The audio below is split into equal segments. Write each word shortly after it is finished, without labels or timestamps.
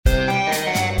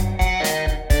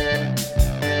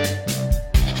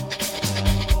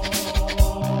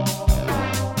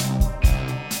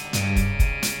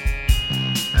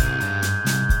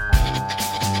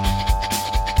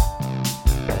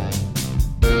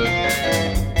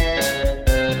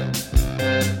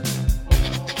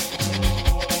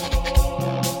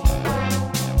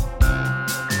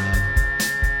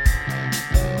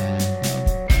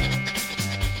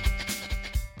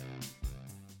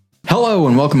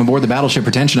welcome aboard the Battleship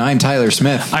Pretension. I'm Tyler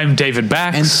Smith. I'm David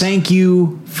Bax. And thank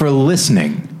you for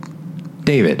listening.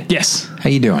 David. Yes. How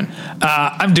you doing?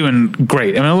 I'm doing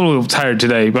great. I'm a little tired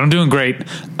today, but I'm doing great.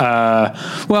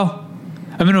 Well,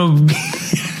 I'm going to...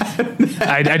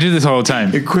 I do this all the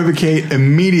time. Equivocate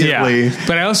immediately. Yeah.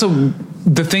 But I also...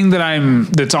 The thing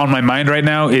that's on my mind right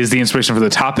now is the inspiration for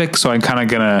the topic, so I'm kind of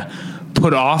going to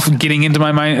put off getting into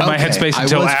my headspace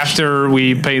until after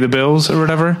we pay the bills or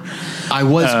whatever. I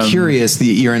was curious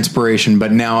your inspiration,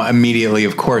 but now immediately,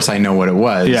 of course, I know what it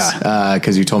was. Yeah,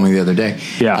 because you told me the other day.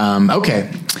 Yeah.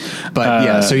 Okay, but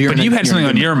yeah. So you had something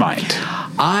on your mind.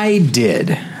 I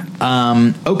did.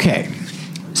 Okay,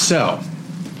 so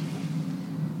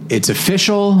it's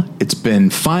official. It's been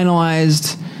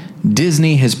finalized.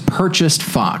 Disney has purchased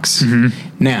Fox.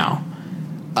 Mm-hmm. Now,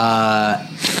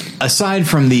 aside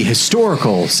from the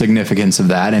historical significance of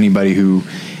that, anybody who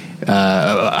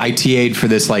I TA'd for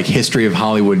this like history of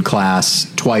Hollywood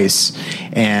class twice,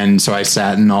 and so I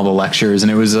sat in all the lectures,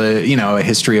 and it was a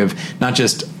history of not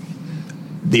just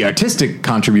the artistic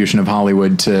contribution of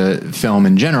Hollywood to film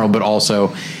in general, but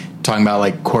also talking about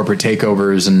like corporate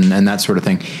takeovers and that sort of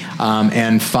thing,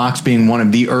 and Fox being one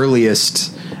of the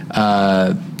earliest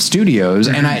studios.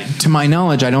 Mm-hmm. And to my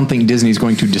knowledge, I don't think Disney's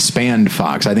going to disband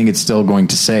Fox. I think it's still going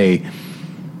to say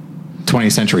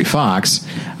 20th Century Fox.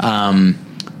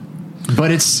 But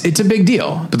it's a big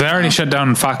deal. But they already shut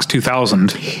down Fox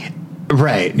 2000.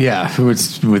 Right. Yeah.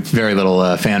 With very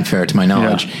little fanfare to my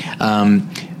knowledge. Yeah.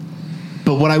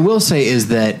 But what I will say is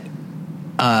that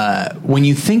when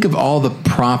you think of all the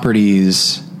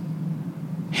properties,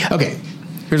 okay,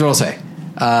 here's what I'll say.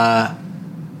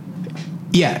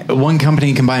 Yeah, one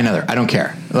company can buy another. I don't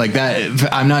care. Like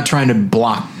that, I'm not trying to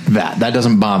block that. That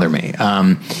doesn't bother me.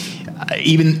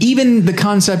 Even the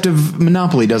concept of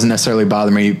monopoly doesn't necessarily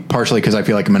bother me, partially because I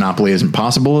feel like a monopoly isn't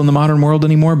possible in the modern world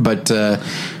anymore, but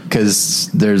because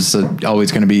there's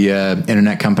always going to be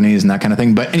internet companies and that kind of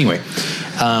thing. But anyway.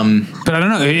 But I don't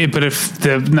know. But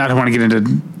I don't want to get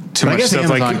into too much stuff.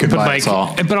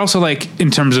 But also like in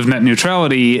terms of net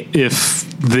neutrality,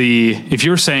 if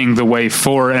you're saying the way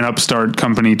for an upstart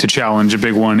company to challenge a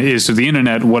big one is through the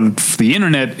internet, what if the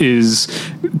internet is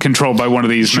controlled by one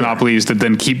of these monopolies that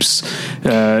then keeps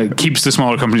the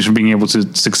smaller companies from being able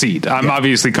to succeed? I'm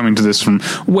obviously coming to this from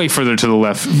way further to the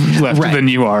left right. than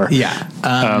you are. Yeah.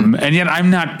 And yet I'm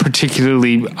not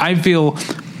particularly, I feel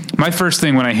my first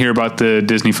thing when I hear about the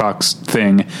Disney Fox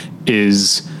thing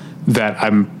is that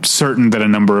I'm certain that a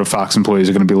number of Fox employees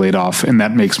are going to be laid off, and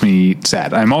that makes me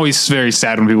sad. I'm always very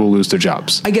sad when people lose their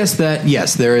jobs. I guess that,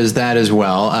 yes, there is that as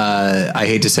well. I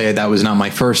hate to say it, that was not my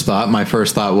first thought. My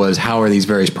first thought was, how are these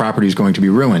various properties going to be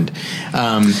ruined?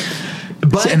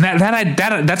 But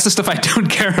that's the stuff I don't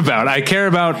care about. I care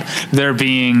about there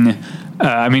being,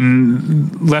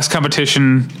 less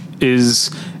competition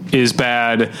is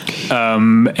bad,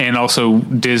 and also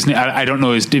Disney. I don't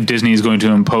know if Disney is going to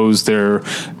impose their.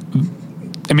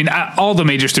 All the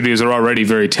major studios are already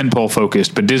very tentpole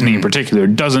focused, but Disney in particular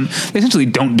doesn't. They essentially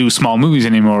don't do small movies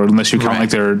anymore, unless you count like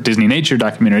their Disney nature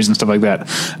documentaries and stuff like that.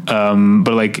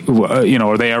 But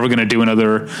are they ever going to do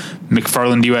another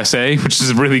McFarland USA, which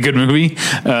is a really good movie,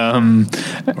 or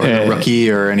The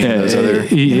Rookie, or any of those other?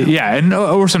 Yeah, and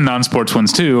or some non-sports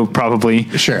ones too, probably.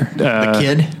 Sure, The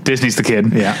Kid. Disney's The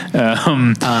Kid. Yeah.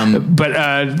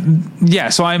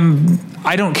 So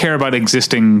I don't care about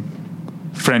existing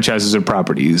franchises or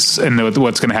properties and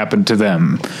what's going to happen to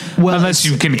them, unless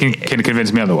you can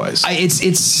convince me otherwise.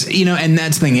 It's and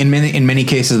that's the thing. In many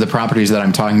cases, the properties that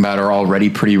I'm talking about are already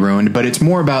pretty ruined. But it's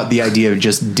more about the idea of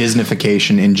just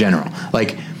Disneyfication in general.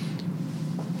 Like,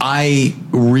 I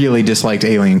really disliked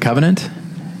Alien Covenant,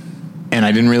 and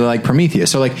I didn't really like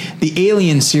Prometheus. So, like, the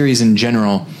Alien series in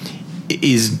general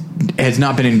has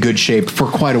not been in good shape for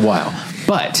quite a while.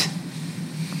 But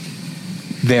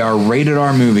they are rated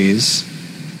R movies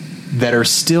that are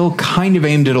still kind of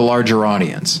aimed at a larger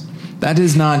audience. That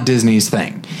is not Disney's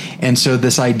thing. And so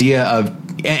this idea of,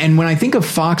 and when I think of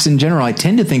Fox in general, I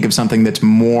tend to think of something that's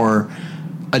more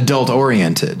adult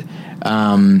oriented.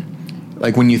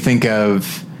 Like when you think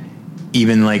of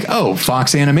even like,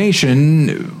 Fox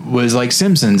Animation was like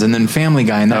Simpsons and then Family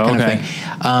Guy and that kind of thing.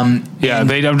 I'm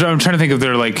trying to think of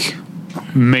their like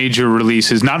major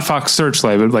releases, not Fox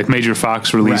Searchlight, but like major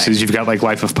Fox releases. Right. You've got like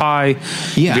Life of Pi.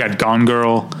 Yeah. You've got Gone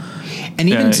Girl. And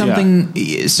even something,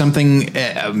 speaking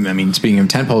of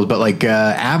tentpoles, but like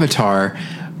Avatar,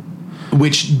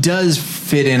 which does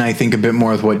fit in, I think, a bit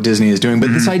more with what Disney is doing.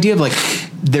 But this idea of like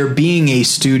there being a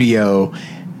studio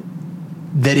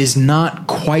that is not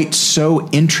quite so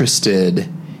interested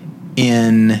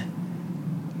in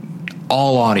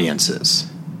all audiences.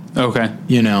 Okay.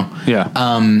 You know? Yeah.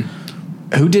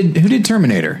 Who did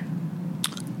Terminator?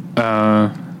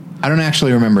 I don't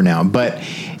actually remember now, but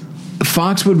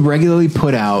Fox would regularly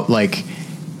put out like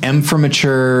M for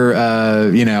mature,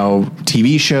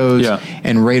 TV shows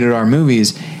and rated R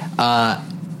movies.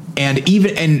 And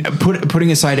even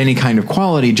putting aside any kind of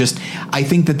quality, just I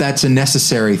think that's a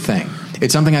necessary thing.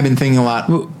 It's something I've been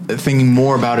thinking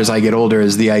more about as I get older,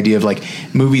 is the idea of like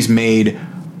movies made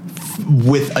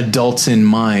with adults in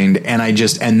mind, and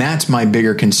that's my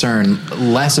bigger concern.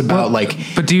 Less about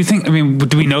But do you think? I mean,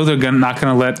 do we know they're not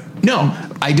going to let? No,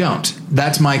 I don't.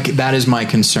 That is my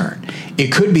concern.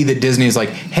 It could be that Disney is like,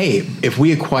 hey, if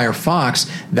we acquire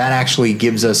Fox, that actually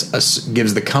gives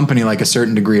the company like a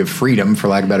certain degree of freedom, for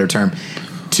lack of a better term,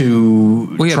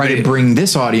 to try to bring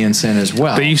this audience in as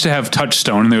well. They used to have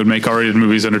Touchstone, and they would make R-rated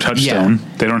movies under Touchstone.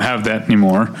 Yeah. They don't have that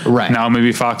anymore. Right. Now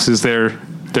maybe Fox is their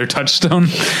Touchstone.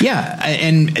 Yeah,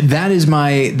 and that's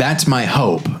my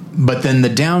hope. But then the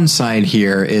downside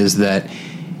here is that,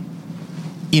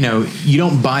 you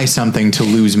don't buy something to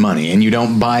lose money, and you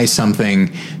don't buy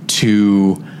something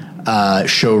to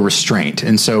show restraint.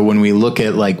 And so when we look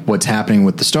at like what's happening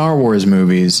with the Star Wars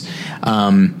movies,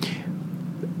 I'm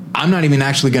not even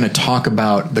actually going to talk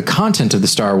about the content of the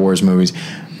Star Wars movies,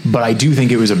 but I do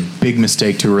think it was a big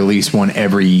mistake to release one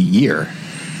every year.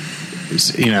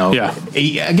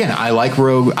 Again, I like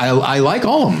Rogue. I like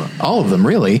all of them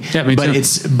really. Yeah, me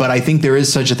too. But I think there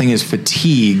is such a thing as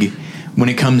fatigue when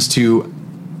it comes to,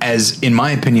 as in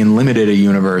my opinion, limited a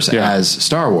universe as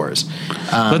Star Wars.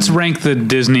 Let's rank the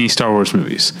Disney Star Wars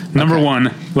movies. Number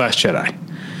 1, Last Jedi.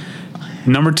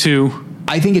 Number 2,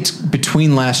 I think it's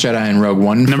between Last Jedi and Rogue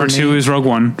One. Number 2 is Rogue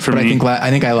One for me. I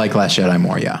think I like Last Jedi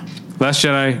more. Yeah. Last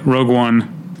Jedi, Rogue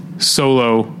One,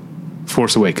 Solo,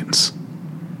 Force Awakens.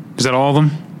 Is that all of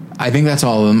them? I think that's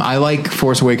all of them. I like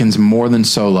Force Awakens more than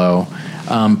Solo,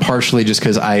 partially just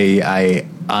because I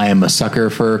am a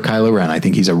sucker for Kylo Ren. I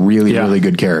think he's a really, really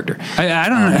good character. I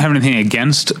don't have anything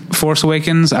against Force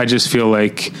Awakens. I just feel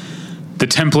like the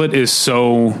template is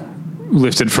so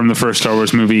lifted from the first Star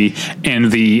Wars movie,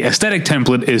 and the aesthetic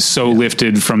template is so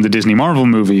lifted from the Disney Marvel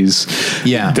movies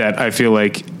that I feel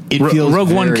like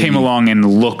Rogue One came along and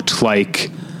looked like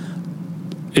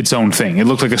its own thing. It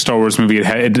looked like a Star Wars movie.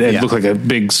 It looked like a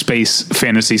big space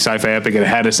fantasy sci-fi epic. It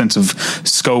had a sense of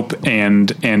scope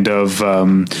and of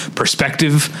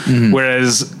perspective.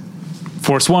 Whereas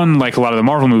Force One, like a lot of the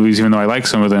Marvel movies, even though I like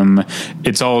some of them,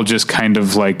 it's all just kind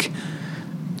of like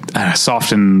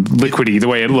soft and liquidy the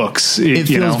way it looks. It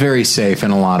feels very safe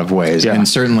in a lot of ways, and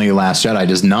certainly Last Jedi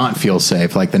does not feel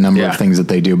safe, like the number of things that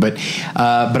they do. But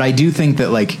I do think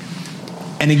that like.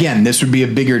 And again, this would be a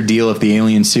bigger deal if the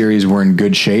Alien series were in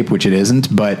good shape, which it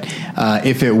isn't. But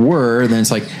if it were, then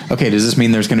it's like, okay, does this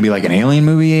mean there's going to be like an Alien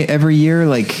movie every year?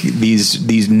 Like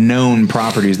these known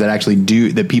properties that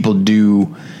actually that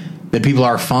people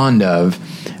are fond of.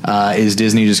 Is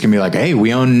Disney just going to be like, hey,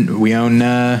 we own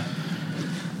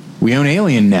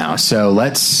Alien now, so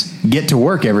let's get to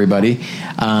work, everybody.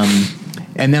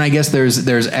 And then I guess there's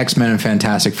X-Men and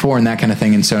Fantastic Four and that kind of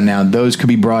thing. And so now those could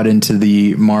be brought into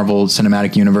the Marvel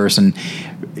Cinematic Universe. And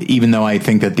even though I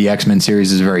think that the X-Men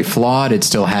series is very flawed, it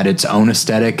still had its own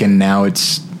aesthetic, and now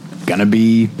it's going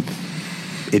to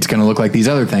look like these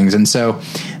other things. And so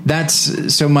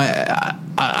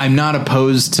I'm not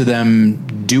opposed to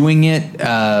them doing it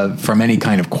from any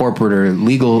kind of corporate or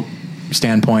legal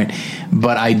standpoint,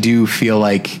 but I do feel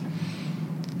like,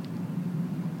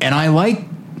 and I like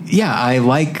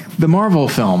the Marvel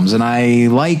films, and I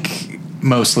like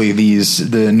mostly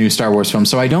the new Star Wars films.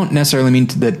 So I don't necessarily mean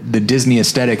that the Disney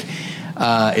aesthetic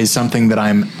is something that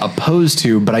I'm opposed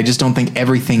to, but I just don't think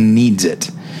everything needs it.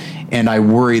 And I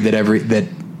worry that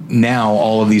now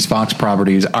all of these Fox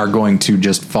properties are going to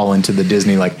just fall into the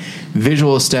Disney like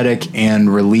visual aesthetic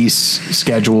and release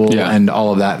schedule and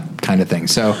all of that kind of thing.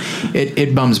 So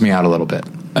it bums me out a little bit.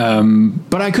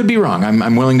 But I could be wrong.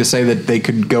 I'm willing to say that they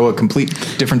could go a complete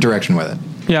different direction with it.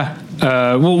 Yeah.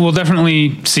 We'll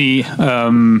definitely see.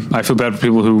 I feel bad for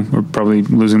people who are probably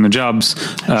losing their jobs.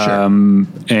 Sure.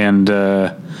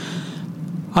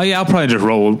 I'll probably just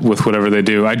roll with whatever they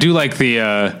do. I do like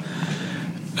the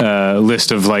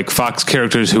list of like Fox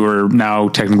characters who are now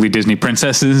technically Disney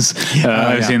princesses.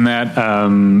 I've seen that.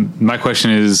 My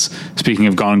question is, speaking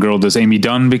of Gone Girl, does Amy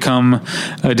Dunn become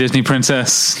a Disney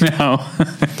princess now?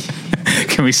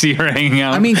 Can we see her hanging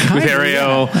out with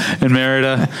Ariel and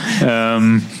Merida?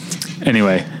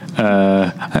 Anyway,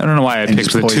 I don't know why I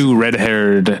picked the two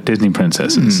red-haired Disney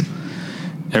princesses.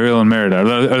 Ariel and Merida.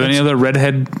 Are there any other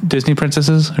redhead Disney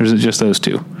princesses, or is it just those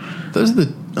two? Those are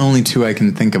the only two I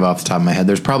can think of off the top of my head.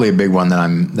 There's probably a big one that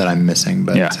I'm missing,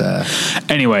 but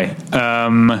anyway,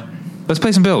 let's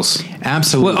pay some bills.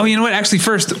 Absolutely. Well, you know what? Actually,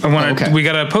 first, we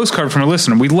got a postcard from a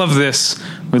listener. We love this.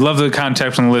 We love the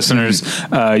contact from the listeners.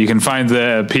 You can find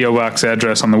the P.O. Box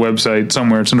address on the website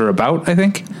somewhere. It's under About, I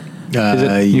think.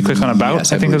 You click on About,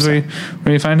 yes, I think that's where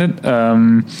you find it.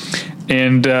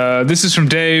 And this is from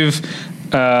Dave.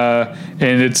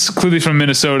 And it's clearly from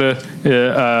Minnesota,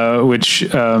 which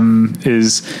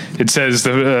it says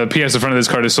the P.S. the front of this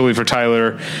card is solely for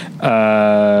Tyler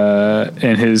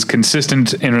and his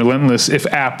consistent and relentless, if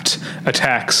apt,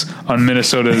 attacks on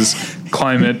Minnesota's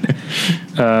climate.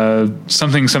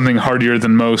 Something hardier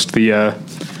than most. This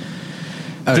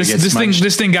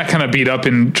thing got kind of beat up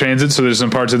in transit, so there's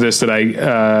some parts of this that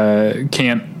I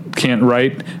can't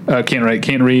read.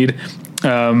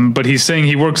 But he's saying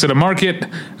he works at a market.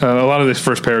 A lot of this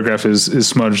first paragraph is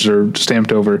smudged or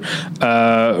stamped over.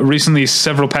 Recently,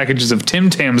 several packages of Tim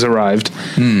Tams arrived,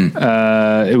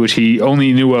 which he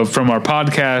only knew of from our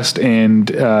podcast. And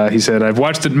he said, I've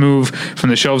watched it move from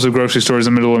the shelves of grocery stores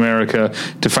in middle America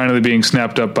to finally being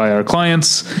snapped up by our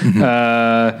clients.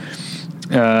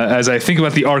 As I think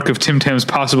about the arc of Tim Tam's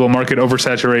possible market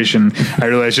oversaturation, I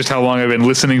realize just how long I've been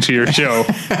listening to your show.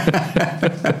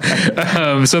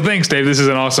 So thanks, Dave. This is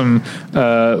an awesome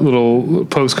little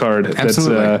postcard.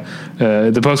 Absolutely.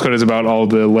 The postcard is about all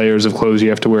the layers of clothes you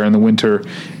have to wear in the winter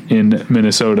in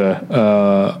Minnesota.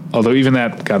 Although even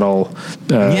that got all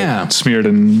smeared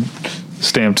and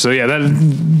stamped. So yeah,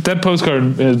 that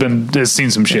postcard has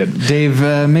seen some shit. Dave,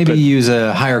 maybe use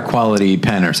a higher quality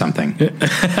pen or something.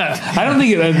 I don't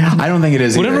think it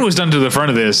is. Whatever was done to the front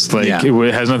of this,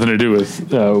 it has nothing to do with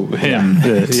him.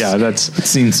 That's it's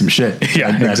seen some shit.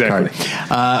 Yeah, exactly.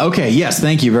 Okay, yes,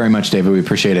 thank you very much, David. We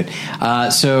appreciate it.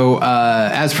 So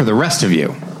as for the rest of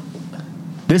you,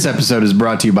 this episode is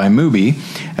brought to you by Mubi,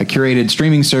 a curated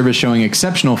streaming service showing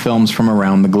exceptional films from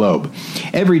around the globe.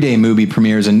 Every day, Mubi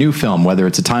premieres a new film, whether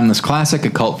it's a timeless classic, a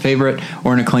cult favorite,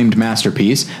 or an acclaimed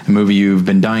masterpiece, a movie you've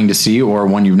been dying to see, or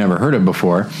one you've never heard of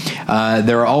before.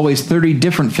 There are always 30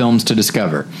 different films to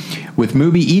discover. With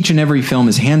Mubi, each and every film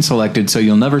is hand-selected, so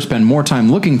you'll never spend more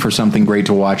time looking for something great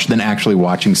to watch than actually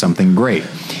watching something great.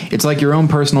 It's like your own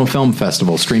personal film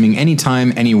festival, streaming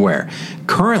anytime, anywhere.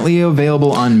 Currently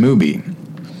available on Mubi.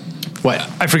 What?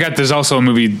 I forgot there's also a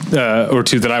movie or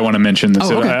two that I want to mention.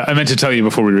 I meant to tell you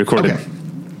before we recorded. Okay.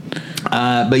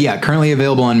 But yeah, currently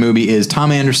available on Mubi is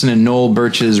Tom Anderson and Noel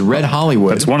Birch's Red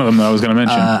Hollywood. That's one of them that I was going to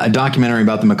mention. A documentary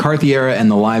about the McCarthy era and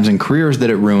the lives and careers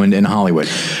that it ruined in Hollywood.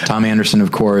 Tom Anderson,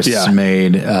 of course,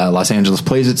 made Los Angeles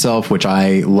Plays Itself, which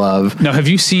I love. Now, have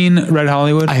you seen Red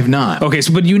Hollywood? I have not. Okay,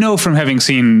 but you know from having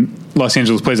seen Los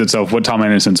Angeles Plays Itself what Tom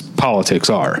Anderson's politics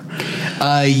are.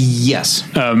 Yes.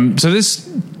 So this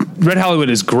Red Hollywood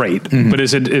is great, but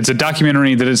it's a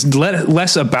documentary that is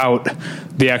less about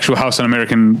the actual House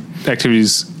Un-American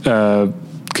Activities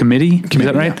Committee. Is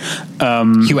that right?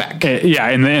 HUAC.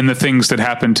 And the things that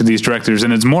happened to these directors,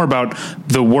 and it's more about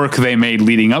the work they made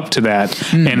leading up to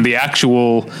that, and the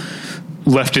actual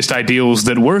leftist ideals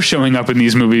that were showing up in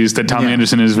these movies that Tom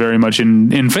Anderson is very much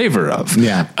in favor of.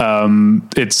 Yeah.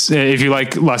 It's if you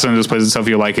like Los Angeles Plays Itself,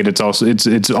 you like it.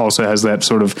 It's also has that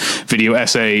sort of video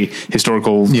essay,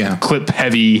 historical clip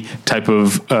heavy type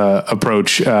of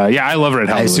approach. I love Red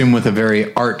Hollywood. I assume with a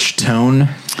very arch tone.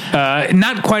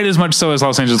 Not quite as much so as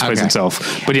Los Angeles Plays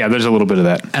Itself, but yeah, there's a little bit of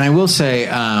that. And I will say,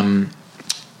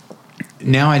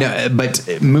 now I don't, but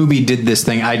Mubi did this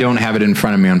thing. I don't have it in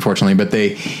front of me, unfortunately, but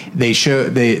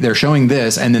they're showing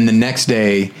this, and then the next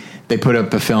day they put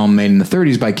up a film made in the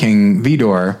 30s by King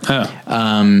Vidor,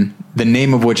 the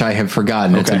name of which I have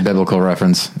forgotten. It's a biblical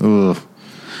reference. Ugh.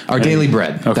 Our Daily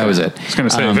Bread. Okay. That was it. I was going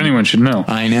to say, if anyone should know.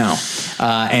 I know.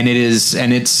 And it is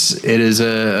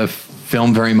a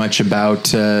film very much about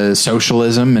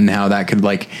socialism and how that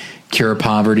could cure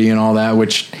poverty and all that,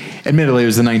 which admittedly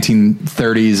was the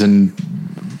 1930s, and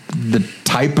the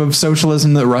type of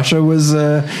socialism that Russia was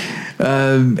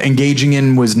engaging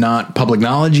in was not public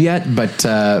knowledge yet, but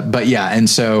yeah. And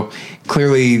so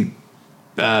clearly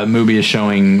Mubi is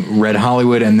showing Red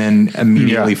Hollywood, and then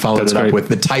immediately followed it up with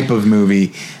the type of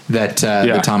movie that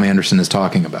Tom Anderson is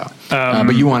talking about.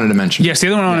 But you wanted to mention. Yes, the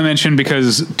other one I want to mention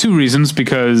because two reasons: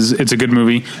 because it's a good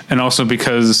movie, and also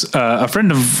because a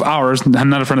friend of ours,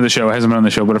 not a friend of the show, hasn't been on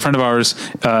the show, but a friend of ours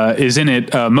is in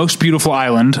it. Most Beautiful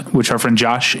Island, which our friend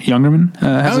Josh Youngerman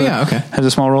has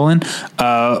a small role in.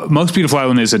 Most Beautiful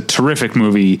Island is a terrific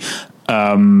movie.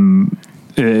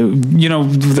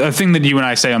 A thing that you and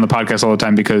I say on the podcast all the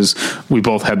time, because we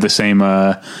both had the same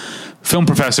film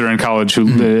professor in college who,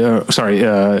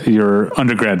 your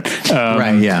undergrad,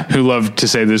 who loved to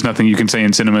say there's nothing you can say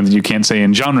in cinema that you can't say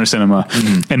in genre cinema.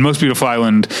 And Most Beautiful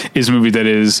Island is a movie that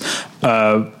is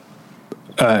an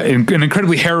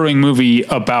incredibly harrowing movie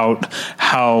about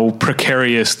how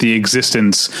precarious the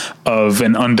existence of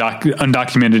an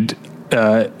undocumented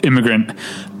immigrant,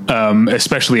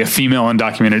 especially a female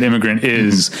undocumented immigrant,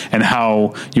 is, and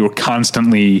how you're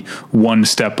constantly one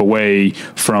step away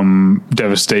from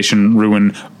devastation,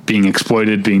 ruin, being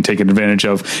exploited, being taken advantage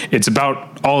of. It's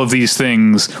about all of these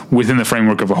things within the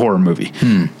framework of a horror movie.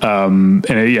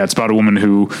 It's about a woman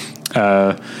who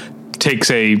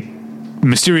takes a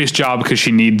mysterious job because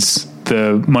she needs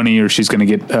the money or she's going to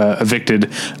get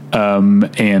evicted,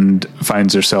 and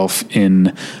finds herself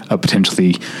in a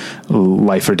potentially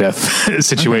life or death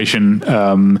situation.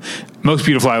 Okay. Most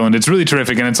Beautiful Island. It's really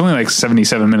terrific, and it's only like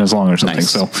 77 minutes long or something. Nice.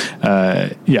 So,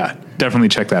 definitely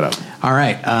check that out. All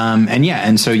right.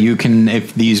 And so you can,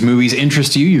 if these movies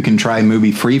interest you, you can try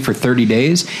Mubi free for 30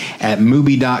 days at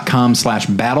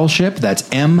Mubi.com/battleship. That's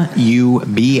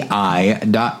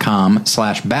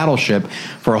MUBI.com/battleship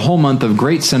for a whole month of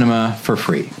great cinema for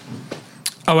free.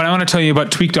 Oh, and I want to tell you about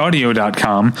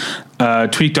tweakedaudio.com.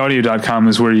 Tweakedaudio.com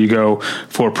is where you go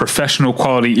for professional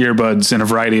quality earbuds in a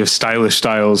variety of stylish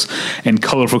styles and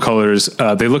colorful colors.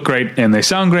 They look great and they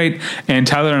sound great. And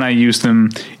Tyler and I use them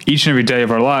each and every day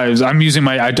of our lives. I'm using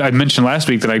I mentioned last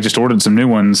week that I just ordered some new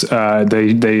ones.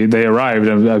 They arrived.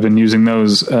 I've been using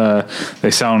those.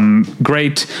 They sound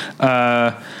great.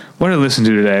 What did I listen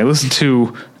to today? I listened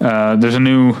to, there's a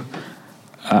new,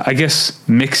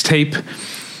 mixtape.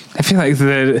 I feel like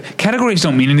the categories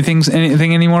don't mean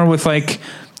anything anymore with with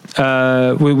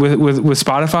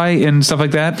Spotify and stuff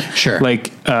like that. Sure.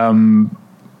 Like, I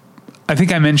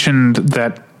think I mentioned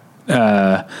that,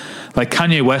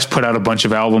 Kanye West put out a bunch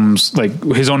of albums, like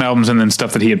his own albums and then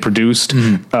stuff that he had produced,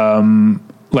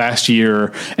 last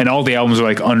year. And all the albums are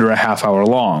like under a half hour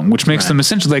long, which makes them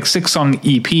essentially like 6-song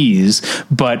EPs.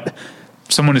 But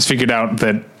someone has figured out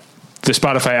that the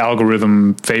Spotify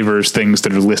algorithm favors things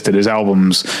that are listed as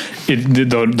albums.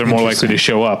 They're more likely to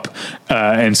show up.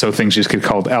 And so things just get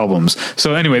called albums.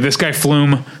 So anyway, this guy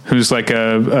Flume, who's like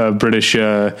a British,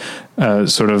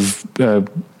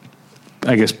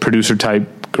 producer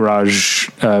type garage,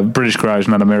 British garage,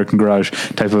 not American garage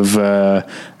type of,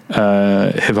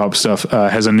 hip hop stuff,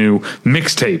 has a new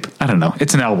mixtape. I don't know.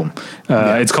 It's an album.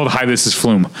 It's called Hi, This Is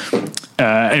Flume.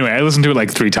 Anyway, I listened to it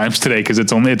like 3 times today because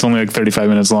it's only like 35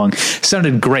 minutes long.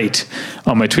 Sounded great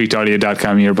on my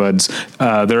tweakedaudio.com earbuds.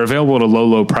 They're available at a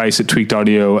low price at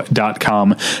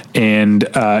tweakedaudio.com. And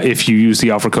if you use the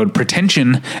offer code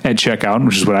pretension at checkout,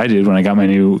 which is what I did when I got my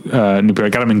new pair, I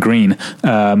got them in green,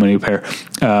 my new pair.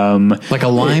 Like a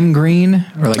lime green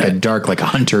or like a dark, like a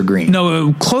hunter green?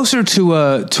 No, closer to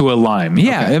a lime.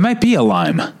 Yeah, okay. It might be a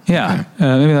lime. Yeah, okay.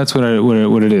 Maybe that's what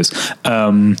it is.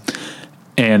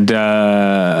 And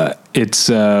it's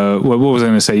what was I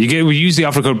going to say? We use the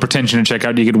offer code pretension at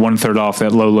checkout. You get 1/3 off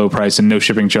that low price and no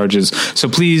shipping charges. So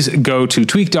please go to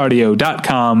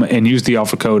tweakedaudio.com and use the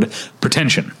offer code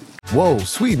pretension. Whoa,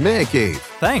 sweet man cave.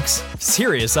 Thanks.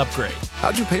 Serious upgrade.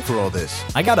 How'd you pay for all this?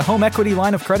 I got a home equity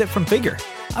line of credit from Figure.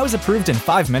 I was approved in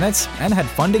 5 minutes and had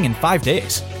funding in 5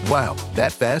 days. Wow,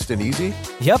 that fast and easy?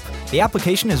 Yep. The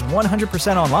application is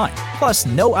 100% online, plus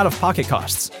no out-of-pocket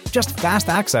costs. Just fast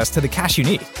access to the cash you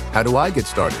need. How do I get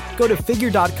started? Go to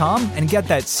Figure.com and get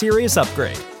that serious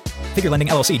upgrade. Figure Lending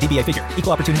LLC, DBA Figure,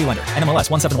 Equal Opportunity Lender, NMLS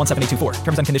 1717824.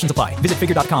 Terms and conditions apply. Visit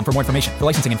Figure.com for more information. For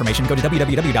licensing information, go to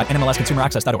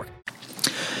www.nmlsconsumeraccess.org.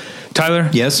 Tyler?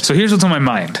 Yes? So here's what's on my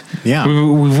mind. Yeah.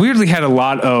 We've weirdly had a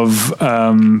lot of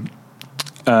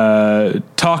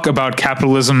talk about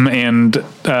capitalism and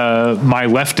my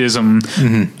leftism.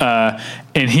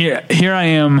 And here I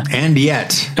am. And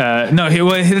yet.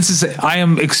 I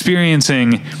am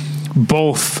experiencing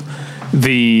both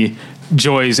the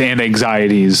joys and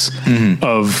anxieties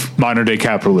of modern day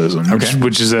capitalism,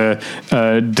 which is a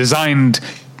designed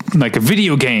like a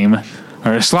video game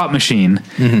or a slot machine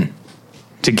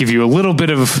to give you a little bit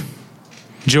of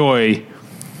joy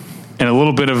and a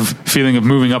little bit of feeling of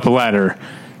moving up a ladder,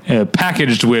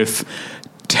 packaged with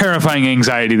terrifying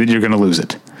anxiety that you're going to lose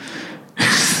it.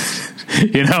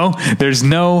 There's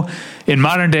in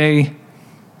modern day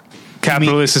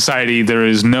capitalist society, there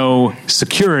is no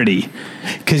security.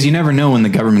 Because you never know when the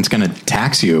government's going to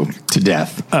tax you to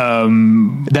death.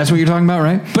 That's what you're talking about,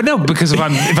 right? But no, because if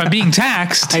I'm being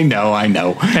taxed, I know.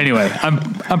 Anyway,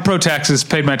 I'm pro taxes,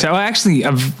 paid my tax. Well, actually,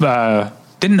 I've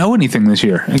didn't owe anything this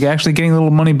year. Like, actually getting a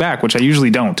little money back, which I usually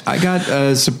don't. I got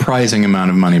a surprising amount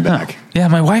of money back. Yeah,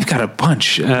 my wife got a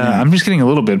bunch. I'm just getting a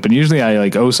little bit, but usually I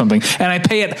like owe something, and I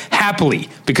pay it happily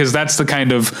because that's the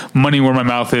kind of money where my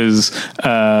mouth is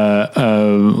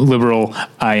liberal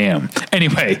I am.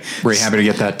 Anyway, were you happy to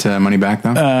get that money back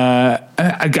though?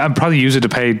 I'd probably use it to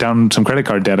pay down some credit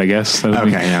card debt, I guess.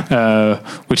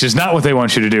 Which is not what they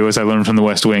want you to do, as I learned from The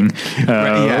West Wing.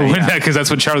 Because that's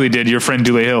what Charlie did, your friend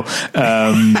Dule Hill.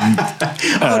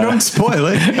 Don't spoil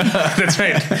it. That's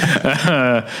right.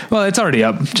 Well, it's already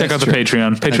up. Check out the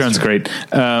Patreon. Patreon's great.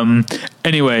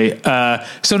 Anyway,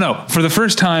 so no, for the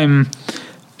first time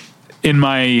in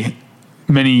my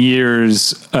many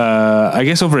years, I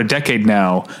guess over a decade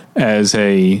now, as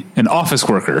an office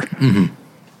worker,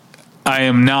 I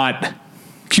am not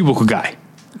cubicle guy.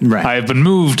 Right. I have been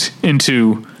moved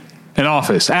into an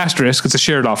office. Asterisk, it's a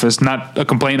shared office, not a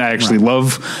complaint. I actually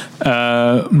love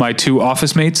my two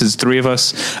office mates. It's three of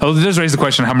us. Although it does raise the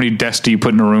question, how many desks do you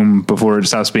put in a room before it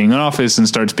stops being an office and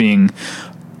starts being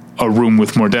a room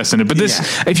with more desks in it? But this,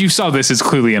 if you saw this, it's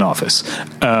clearly an office.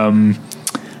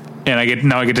 And I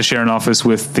get to share an office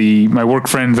with my work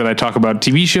friend that I talk about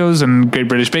TV shows and Great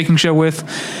British Baking Show with,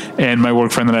 and my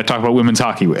work friend that I talk about women's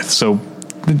hockey with. So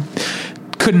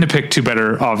couldn't have picked two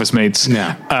better office mates.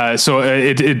 Yeah. So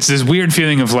it's this weird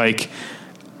feeling of like,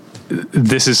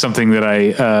 this is something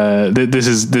that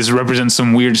this represents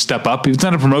some weird step up. It's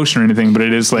not a promotion or anything, but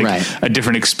it is like a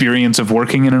different experience of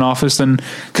working in an office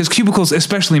because cubicles,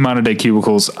 especially modern day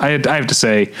cubicles, I have to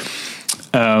say,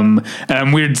 and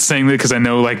I'm weird saying that because I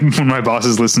know like one of my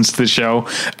bosses listens to the show,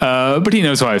 but he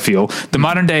knows how I feel. The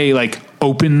modern day like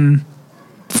open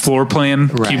floor plan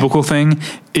cubicle thing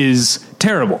is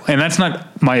terrible, and that's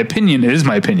not my opinion. It is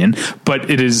my opinion, but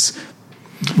it is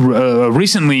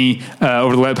recently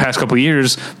over the past couple of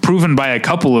years proven by a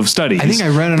couple of studies. I think I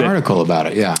read an article about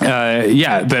it.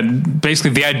 That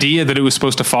basically the idea that it was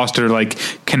supposed to foster like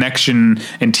connection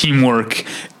and teamwork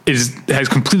has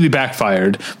completely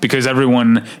backfired because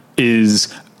everyone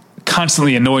is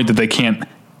constantly annoyed that they can't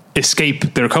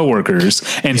escape their coworkers,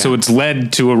 and so it's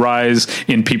led to a rise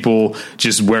in people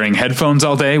just wearing headphones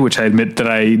all day, which I admit that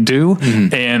I do,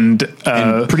 and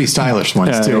pretty stylish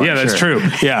ones too. Yeah, that's true.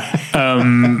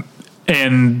 Yeah,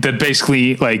 and that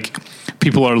basically like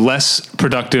people are less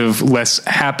productive, less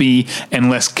happy, and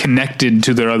less connected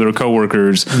to their other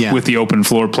coworkers with the open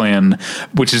floor plan,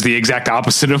 which is the exact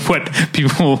opposite of what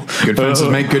people. Good friends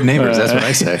make good neighbors. That's what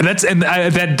I say.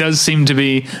 That does seem to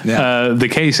be the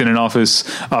case in an office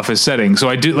setting. So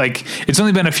I do like. It's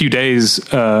only been a few days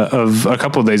of a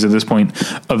couple of days at this point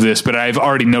of this, but I've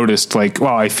already noticed like,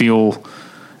 wow, I feel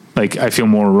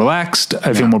more relaxed.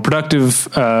 I feel more productive.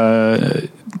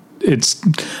 It's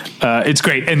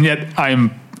great, and yet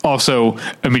I'm also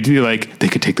immediately like, they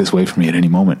could take this away from me at any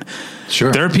moment.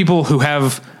 Sure, there are people who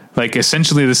have like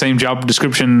essentially the same job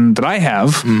description that I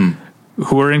have,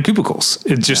 who are in cubicles.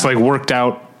 It just like worked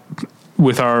out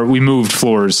with we moved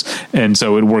floors, and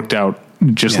so it worked out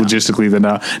just logistically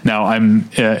that now I'm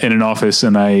in an office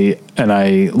and I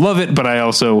love it, but I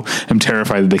also am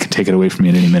terrified that they could take it away from me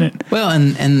at any minute. Well,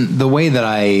 and the way that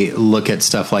I look at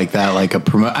stuff like that, like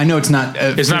I know it's not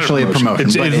officially a promotion.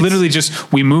 It's literally just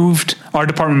our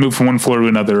department moved from one floor to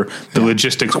another. The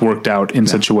logistics worked out in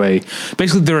such a way.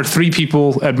 Basically, there are 3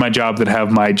 people at my job that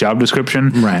have my job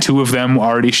description. Right. 2 of them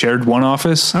already shared one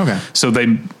office. Okay. So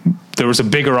there was a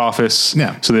bigger office.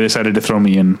 So they decided to throw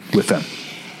me in with them.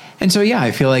 And so, I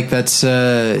feel like that's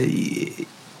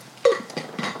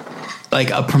like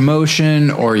a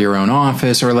promotion or your own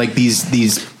office or like these.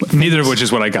 Neither of which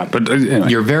is what I got, but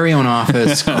anyway. Your very own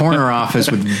office, corner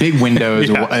office with big windows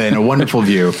and a wonderful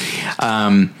view.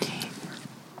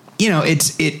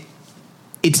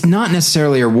 It's not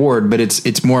necessarily a reward, but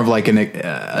it's more of like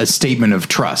a statement of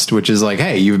trust, which is like,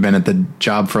 hey, you've been at the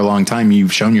job for a long time.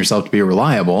 You've shown yourself to be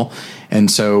reliable. And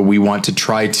so we want to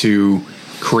try to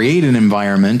create an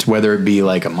environment, whether it be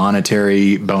like a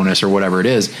monetary bonus or whatever it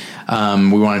is.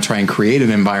 We want to try and create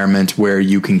an environment where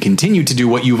you can continue to do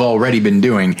what you've already been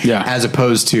doing, as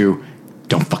opposed to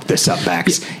don't fuck this up,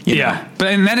 Bax. But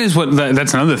and that is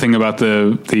that's another thing about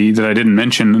the that I didn't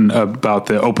mention about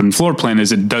the open floor plan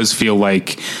is it does feel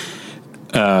like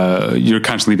you're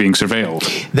constantly being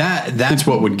surveilled. That's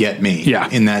what would get me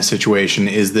in that situation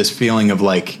is this feeling of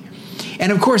like,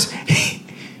 and of course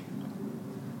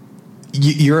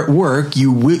you're at work,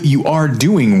 you are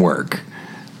doing work,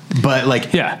 but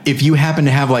like, if you happen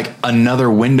to have like another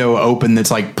window open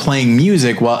that's like playing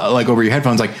music while like over your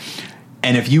headphones, like,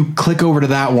 and if you click over to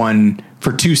that one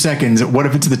for 2 seconds, what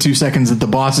if it's the 2 seconds that the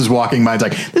boss is walking by? It's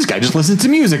like, this guy just listens to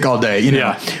music all day,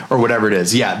 or whatever it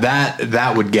is.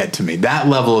 That would get to me. That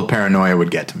level of paranoia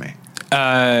would get to me.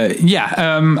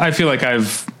 I feel like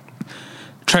I've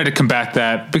try to combat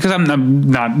that because I'm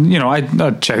not, I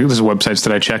check, there's websites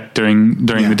that I check during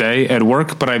the day at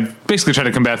work, but I basically try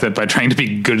to combat that by trying to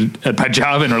be good at my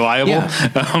job and reliable.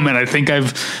 And I think I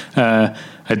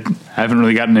haven't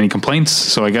really gotten any complaints,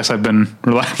 so I guess I've been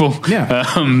reliable.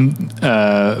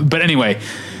 But anyway,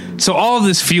 so all of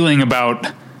this feeling about,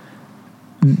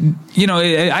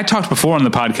 I talked before on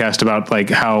the podcast about like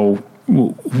how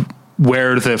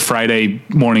where the Friday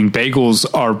morning bagels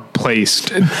are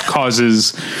placed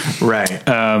causes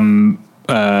consternation.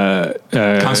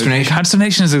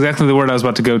 Consternation is exactly the word I was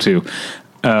about to go to.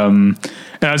 And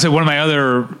I would say one of my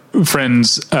other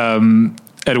friends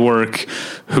at work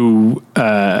who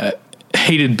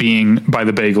hated being by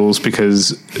the bagels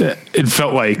because it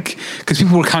felt like, because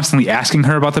people were constantly asking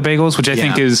her about the bagels, which I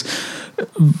think is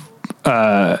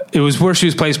it was where she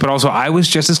was placed, but also I was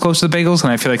just as close to the bagels,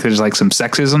 and I feel like there's like some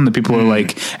sexism that people are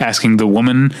like asking the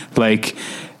woman, like,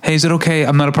 hey, is it okay?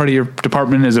 I'm not a part of your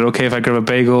department. Is it okay if I grab a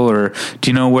bagel? Or do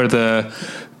you know where the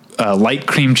light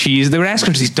cream cheese? They would ask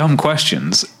her these dumb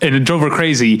questions, and it drove her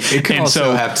crazy. It could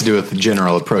also have to do with the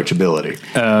general approachability.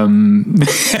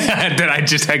 That I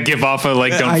just give off a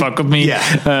like, don't fuck with me.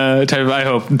 Type of, I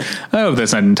hope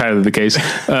that's not entirely the case.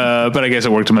 But I guess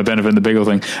it worked to my benefit in the bagel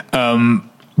thing.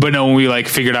 But no, when we like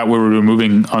figured out where we were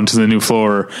moving onto the new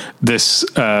floor, this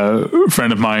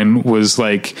friend of mine was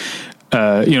like,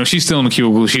 she's still in the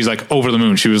cubicle. She's like over the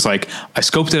moon. She was like, I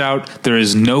scoped it out. There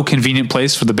is no convenient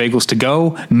place for the bagels to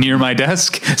go near my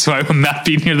desk, so I will not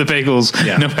be near the bagels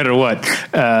no matter what.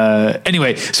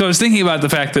 Anyway, so I was thinking about the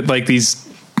fact that like these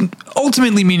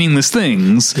ultimately meaningless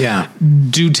things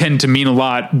do tend to mean a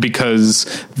lot because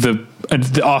the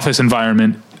office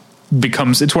environment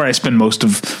it's where I spend most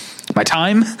of my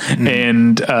time,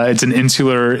 and it's an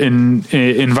insular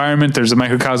environment. There's a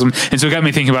microcosm, and so it got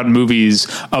me thinking about movies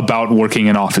about working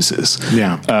in offices.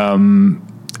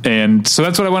 And so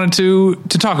that's what I wanted to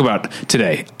talk about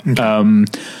today. And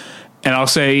I'll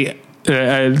say,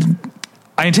 I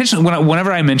intentionally,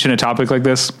 whenever I mention a topic like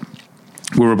this,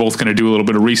 we were both going to do a little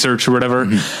bit of research or whatever,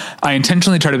 I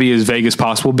intentionally try to be as vague as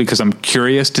possible because I'm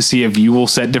curious to see if you will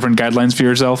set different guidelines for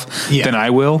yourself than I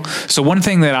will. So one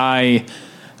thing that I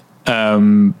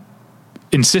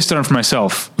insisted on for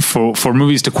myself for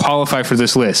movies to qualify for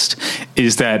this list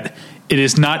is that it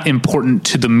is not important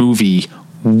to the movie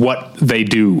what they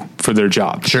do for their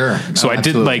job. Sure. So I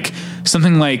did like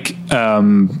something like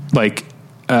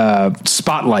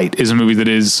Spotlight is a movie that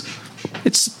is,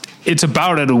 it's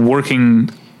about a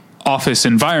working office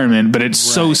environment, but it's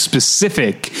so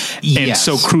specific and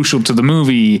so crucial to the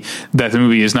movie that the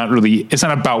movie is not really, it's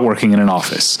not about working in an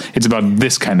office. It's about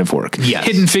this kind of work.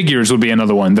 Hidden Figures would be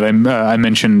another one that I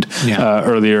mentioned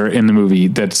earlier in the movie.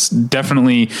 That's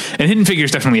definitely, and Hidden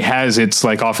Figures definitely has its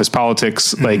like office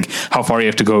politics, like how far you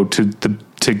have to go to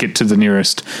get to the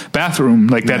nearest bathroom.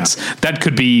 Like that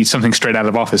could be something straight out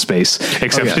of Office Space,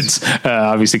 except it's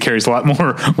obviously carries a lot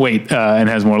more weight and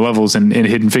has more levels in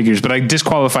Hidden Figures. But I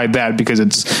disqualified that because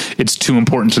it's too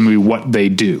important to me what they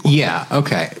do. Yeah.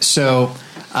 Okay. So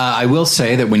I will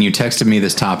say that when you texted me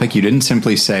this topic, you didn't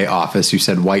simply say office, you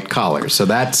said white collar. So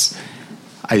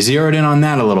I zeroed in on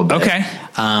that a little bit. Okay.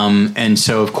 And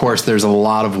so of course there's a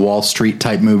lot of Wall Street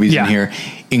type movies in here,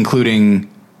 including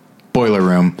Boiler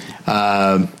Room.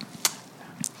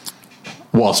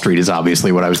 Wall Streit is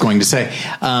obviously what I was going to say.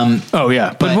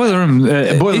 But Boiler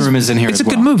Room is in here. It's a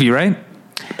good movie, right?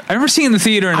 I remember seeing it in the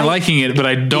theater and liking it, but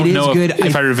I don't know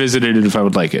if I revisited it, if I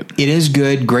would like it. It is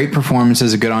good. Great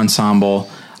performances, a good ensemble.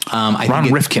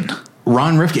 Ron Rifkin,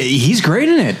 he's great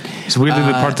in it. It's weirdly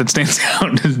the part that stands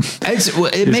out.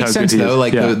 It makes sense though,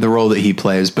 like the role that he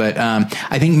plays. But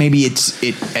I think maybe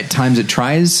it at times it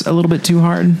tries a little bit too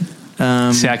hard.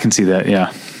 I can see that.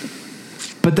 Yeah.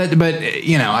 But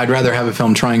I'd rather have a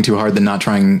film trying too hard than not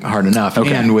trying hard enough.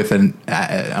 Okay. And with an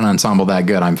ensemble that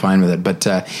good, I'm fine with it. But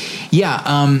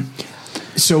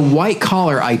so white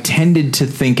collar, I tended to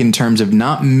think in terms of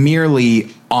not merely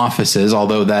offices,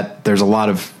 although that there's a lot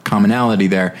of commonality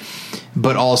there,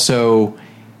 but also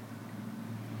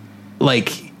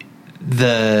like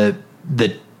the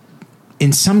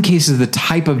in some cases the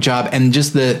type of job and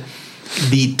just the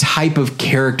type of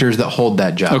characters that hold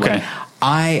that job. Okay. Like,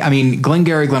 I mean,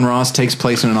 Glengarry Glen Ross takes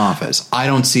place in an office. I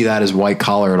don't see that as white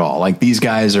collar at all. Like these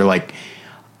guys are like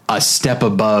a step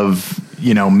above,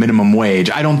 minimum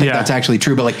wage. I don't think that's actually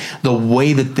true, but like the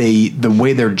way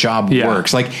their job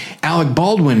works, like Alec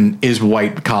Baldwin is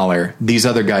white collar. These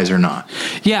other guys are not.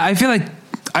 Yeah. I feel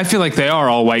like they are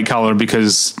all white collar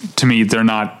because to me, they're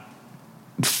not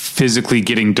physically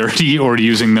getting dirty or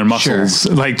using their muscles.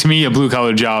 Like to me, a blue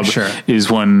collar job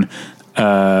is when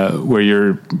where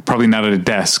you're probably not at a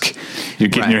desk, you're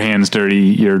getting your hands dirty,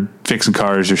 you're fixing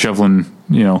cars, you're shoveling,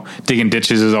 digging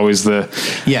ditches is always I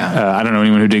don't know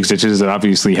anyone who digs ditches. That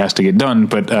obviously has to get done,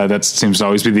 but that seems to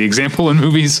always be the example in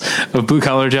movies of blue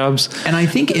collar jobs. And I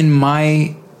think in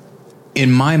my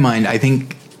mind, I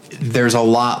think there's a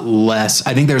lot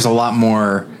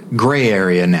more gray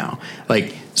area now.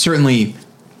 Like certainly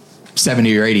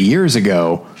 70 or 80 years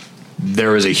ago,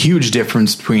 there was a huge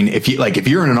difference between if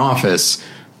you're in an office,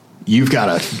 you've got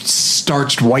a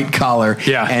starched white collar,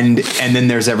 and then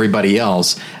there's everybody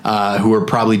else who are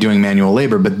probably doing manual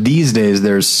labor. But these days,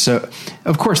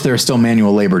 of course, there are still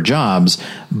manual labor jobs,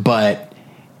 but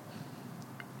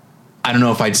I don't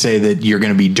know if I'd say that you're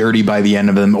going to be dirty by the end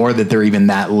of them, or that they're even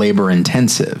that labor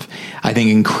intensive. I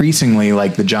think increasingly,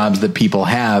 like the jobs that people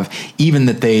have, even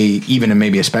and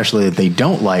maybe especially that they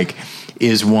don't like,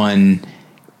 is one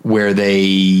where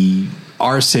they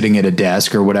are sitting at a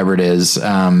desk or whatever it is,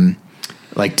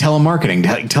 like telemarketing.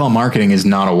 Telemarketing is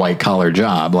not a white collar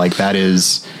job. Like that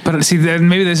is. But see, then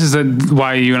maybe this is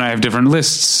why you and I have different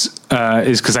lists.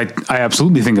 Is because I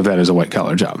absolutely think of that as a white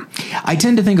collar job. I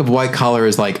tend to think of white collar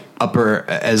as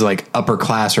upper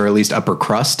class, or at least upper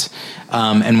crust.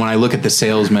 And when I look at the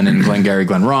salesman in Glengarry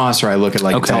Glen Ross, or I look at a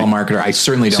telemarketer, I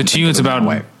certainly don't. So to you, it's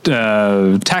about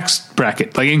tax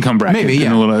bracket, like income bracket. Maybe,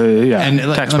 yeah. And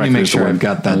let me make sure I've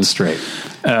got that straight.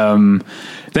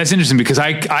 That's interesting because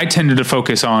I tended to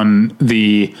focus on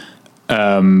the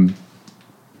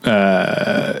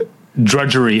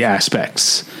drudgery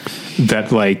aspects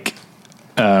that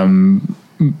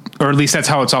or at least that's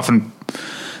how it's often,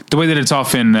 the way that it's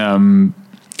often,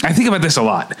 I think about this a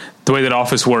lot. The way that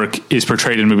office work is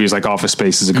portrayed in movies like Office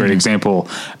Space is a great example,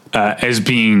 as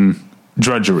being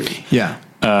drudgery. Yeah.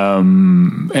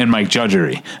 And Mike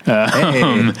Judgery.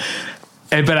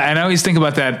 But I always think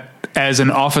about that as an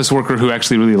office worker who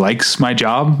actually really likes my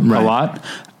job a lot.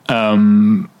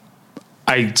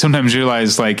 I sometimes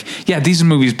realize these are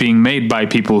movies being made by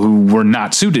people who were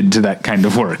not suited to that kind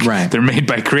of work. Right. They're made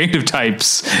by creative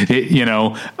types.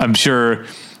 I'm sure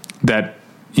that,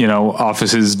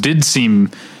 offices did seem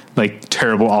like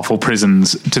terrible, awful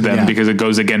prisons to them because it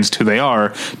goes against who they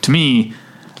are. To me,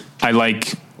 I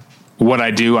like what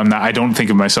I do. I don't think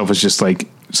of myself as just like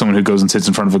someone who goes and sits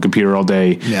in front of a computer all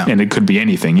day, and it could be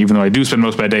anything. Even though I do spend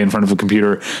most of my day in front of a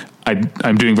computer,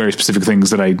 I'm doing very specific things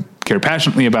that I care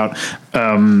passionately about.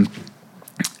 But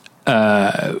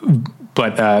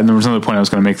there was another point I was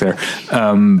going to make there.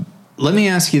 Let me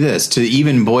ask you this, to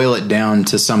even boil it down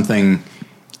to something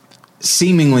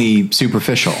seemingly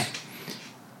superficial,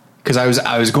 because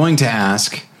I was going to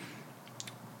ask,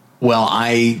 well,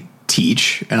 I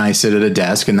teach and I sit at a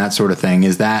desk and that sort of thing.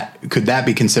 Could that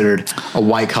be considered a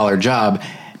white collar job?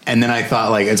 And then I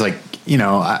thought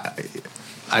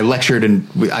I lectured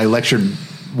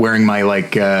wearing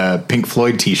my Pink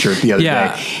Floyd t-shirt the other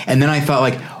day. And then I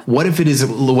thought what if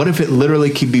it literally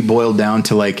could be boiled down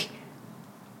to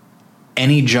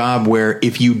any job where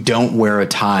if you don't wear a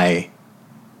tie,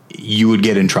 you would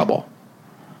get in trouble.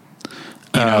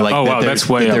 That's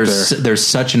way up there. There's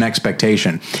such an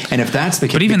expectation, and if that's the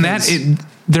case, but even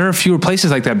there are fewer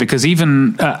places like that, because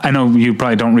even I know you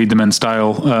probably don't read the Men's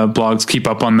Style blogs, keep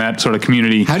up on that sort of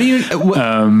community. How do you? I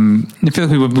feel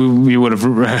like we would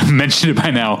have mentioned it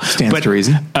by now. Stands to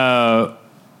reason.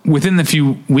 Within a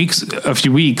few weeks,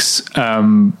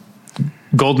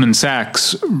 Goldman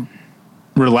Sachs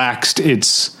relaxed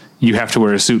its "you have to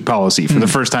wear a suit" policy for the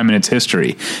first time in its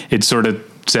history. It sort of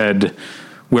said,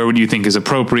 where would you think is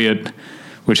appropriate,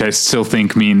 which I still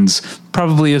think means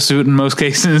probably a suit in most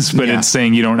cases, but it's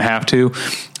saying you don't have to.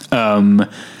 And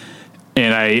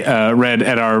I read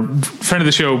at our friend of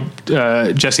the show,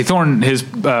 Jesse Thorne, his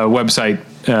website,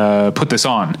 Put This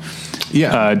On,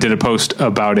 did a post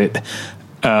about it,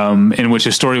 in which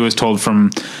a story was told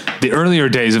from the earlier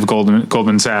days of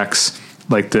Goldman Sachs,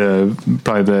 like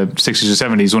probably the 60s or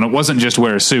 70s, when it wasn't just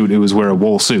wear a suit, it was wear a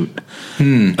wool suit,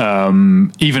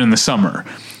 even in the summer.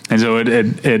 And so it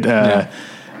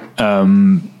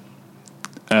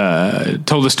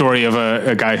told the story of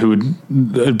a guy who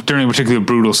would, during a particularly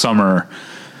brutal summer,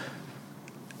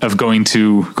 of going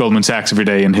to Goldman Sachs every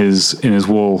day in his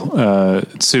wool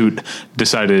suit,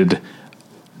 decided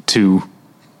to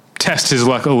test his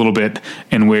luck a little bit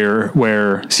and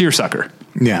wear seersucker.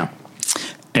 Yeah.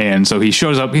 And so he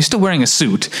shows up, he's still wearing a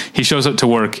suit. He shows up to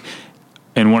work,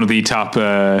 and one of the top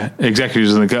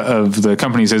executives of the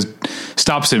company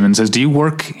stops him and says, "Do you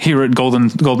work here at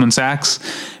Goldman Sachs?"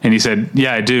 And he said,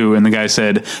 "Yeah, I do." And the guy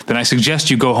said, "Then I suggest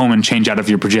you go home and change out of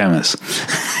your pajamas."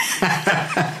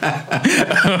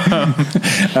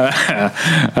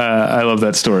 I love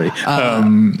that story.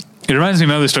 It reminds me of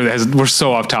another story we're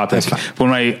so off topic. One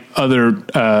of my other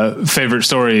favorite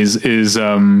stories is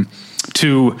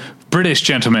two British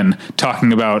gentlemen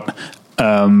talking about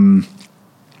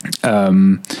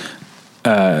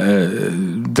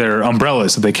their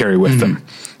umbrellas that they carry with them.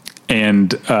 And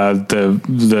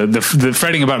the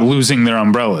fretting about losing their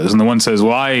umbrellas. And the one says,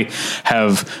 well, I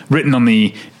have written on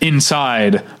the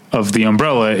inside of the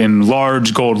umbrella in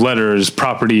large gold letters,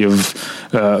 property of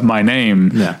my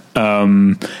name. Yeah.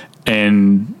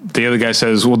 And the other guy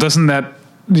says, well, doesn't that,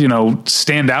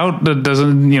 stand out?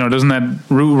 Doesn't that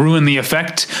ruin the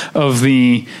effect of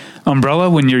the umbrella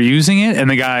when you're using it? And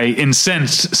the guy,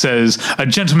 incensed, says, a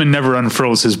gentleman never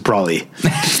unfurls his brolly.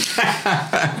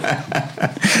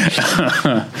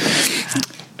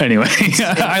 Anyway,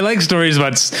 I like stories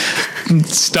about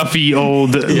stuffy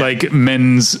old like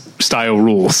men's style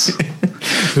rules.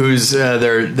 Whose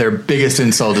their biggest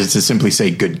insult is to simply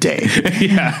say good day.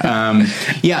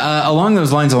 Along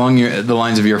those lines, the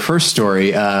lines of your first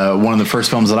story, one of the first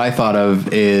films that I thought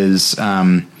of is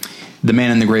The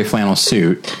Man in the Gray Flannel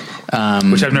Suit,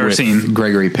 which I've never seen.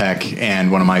 Gregory Peck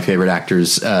and one of my favorite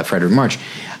actors, Frederick March,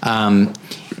 and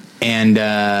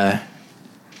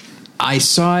I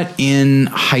saw it in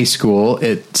high school.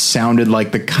 It sounded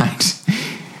like the kind.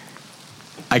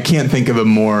 I can't think of a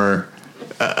more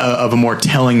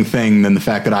telling thing than the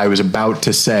fact that I was about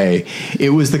to say it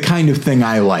was the kind of thing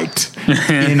I liked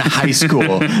in high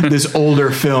school. This older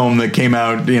film that came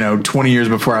out, 20 years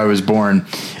before I was born.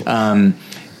 And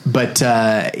it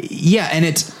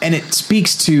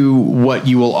speaks to what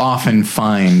you will often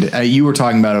find. You were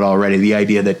talking about it already. The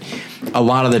idea that a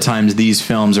lot of the times these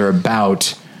films are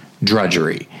about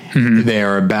drudgery. Mm-hmm. They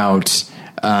are about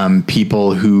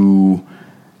people who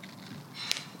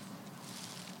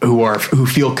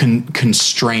feel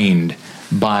constrained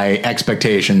by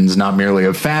expectations, not merely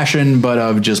of fashion, but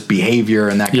of just behavior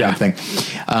and that kind of thing.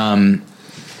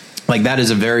 Like that is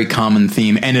a very common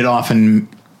theme, and it often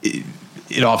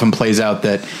plays out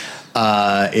that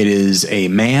it is a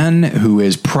man who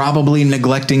is probably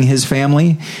neglecting his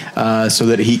family so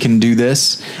that he can do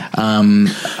this. That's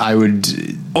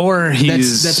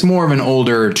more of an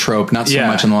older trope, not so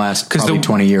much in the last probably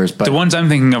 20 years. But the ones I'm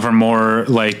thinking of are more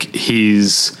like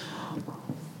he's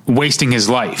wasting his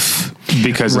life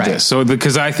because of this. So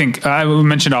because I think I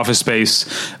mentioned Office Space,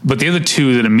 but the other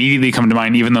two that immediately come to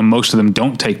mind, even though most of them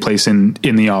don't take place in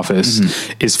the office,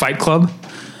 is Fight Club.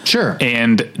 Sure.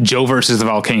 And Joe versus the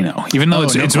Volcano. Even though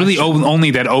it's really only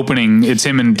that opening, it's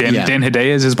him and Dan Hedaya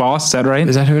is his boss. Is that right?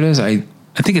 Is that who it is? I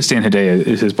think it's Dan Hedaya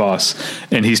is his boss.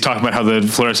 And he's talking about how the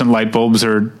fluorescent light bulbs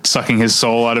are sucking his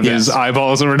soul out of his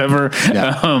eyeballs or whatever.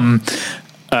 Yeah.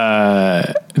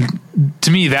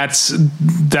 To me, that's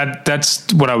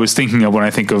what I was thinking of when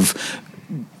I think of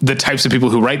the types of people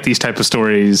who write these type of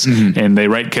stories, and they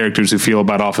write characters who feel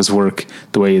about office work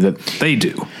the way that they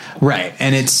do. Right.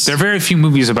 And there are very few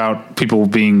movies about people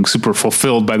being super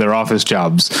fulfilled by their office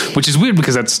jobs, which is weird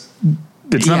because it's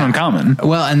not uncommon.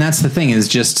 Well, and that's the thing is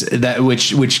just that,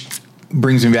 which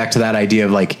brings me back to that idea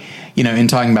of like, in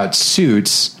talking about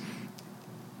Suits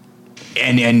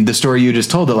and the story you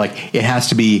just told, that like, it has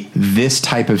to be this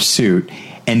type of suit.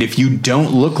 And if you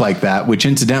don't look like that, which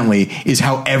incidentally is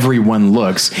how everyone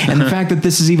looks, and the fact that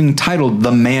this is even titled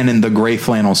The Man in the Gray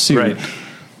Flannel Suit, right.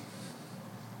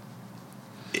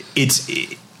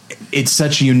 It's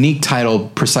such a unique title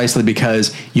precisely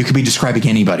because you could be describing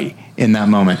anybody in that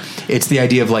moment. It's the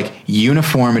idea of like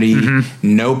uniformity,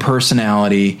 no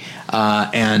personality,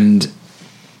 and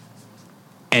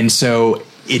so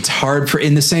it's hard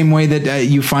in the same way that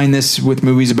you find this with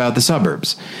movies about the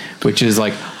suburbs, which is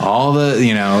like all the,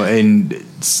 and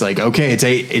it's like, okay, it's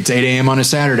 8 a.m. on a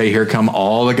Saturday. Here come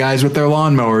all the guys with their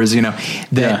lawnmowers,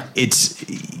 it's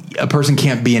a person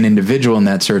can't be an individual in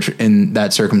that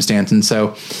circumstance. And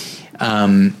so,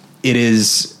 it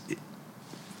is,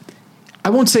 I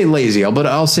won't say lazy, but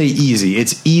I'll say easy.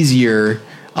 It's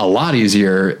a lot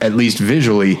easier, at least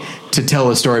visually, to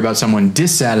tell a story about someone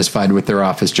dissatisfied with their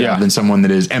office job than someone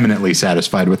that is eminently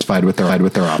satisfied with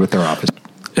their office.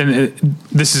 And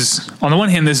this is, on the one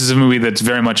hand, this is a movie that's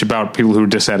very much about people who are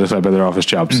dissatisfied by their office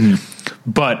jobs.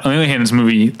 But on the other hand, it's a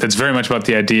movie that's very much about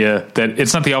the idea that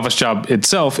it's not the office job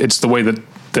itself, it's the way that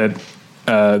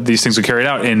these things are carried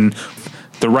out in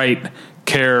the right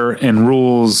care and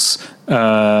rules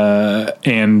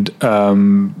and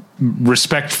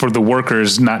respect for the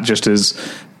workers, not just as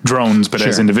drones, but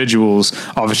as individuals.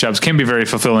 Office jobs can be very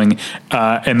fulfilling,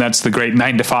 and that's the great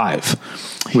 9 to 5,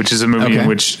 which is a movie in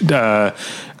which Dabney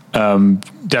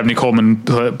Coleman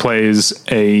plays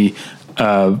a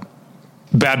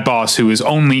bad boss who is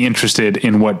only interested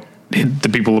in what the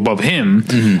people above him,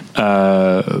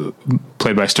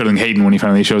 played by Sterling Hayden when he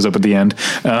finally shows up at the end.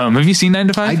 Have you seen 9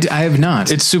 to 5? I have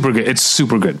not. It's super good. It's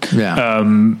super good. Yeah.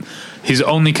 He's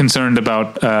only concerned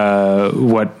about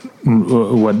what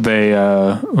they.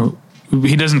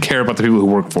 He doesn't care about the people who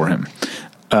work for him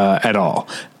at all.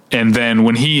 And then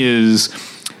when he is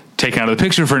taken out of the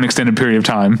picture for an extended period of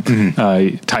time,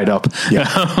 tied up,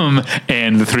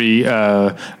 and the three,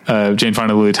 Jane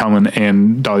Fonda, Lily Tomlin,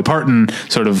 and Dolly Parton,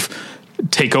 sort of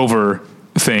take over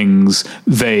things,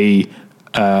 they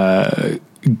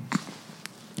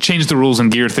change the rules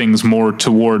and gear things more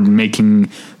toward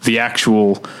making the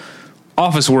actual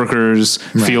office workers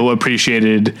feel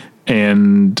appreciated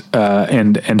and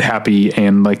happy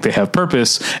and like they have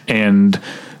purpose. And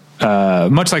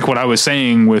much like what I was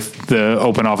saying with the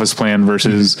open office plan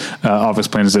versus office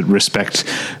plans that respect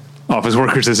office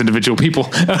workers as individual people,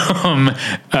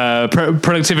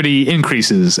 productivity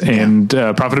increases and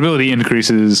profitability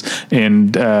increases,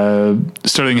 and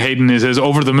Sterling Hayden is as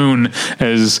over the moon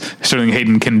as Sterling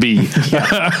Hayden can be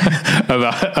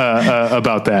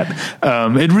about that.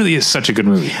 It really is such a good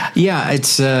movie. Yeah,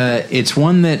 it's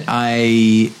one that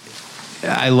I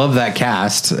love that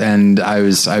cast, and I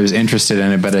was interested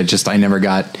in it, but I never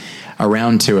got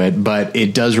around to it. But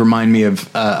it does remind me of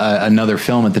another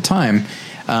film at the time,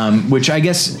 which I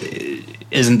guess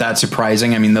isn't that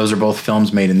surprising. I mean, those are both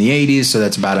films made in the 80s, so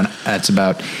that's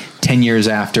about 10 years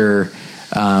after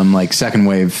like second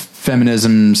wave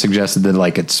feminism suggested that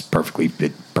like it's perfectly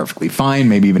fine,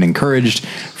 maybe even encouraged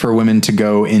for women to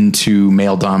go into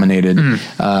male dominated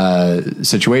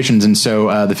situations. And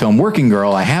so the film Working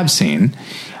Girl I have seen.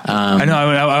 I know.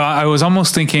 I was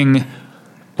almost thinking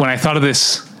when I thought of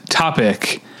this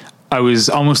topic, I was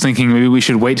almost thinking maybe we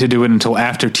should wait to do it until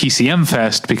after TCM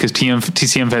Fest, because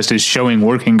TCM Fest is showing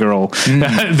Working Girl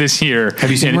this year. Have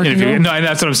you seen Working Girl? No,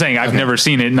 that's what I'm saying. I've never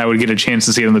seen it, and I would get a chance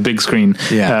to see it on the big screen.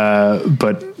 Yeah.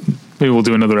 But maybe we'll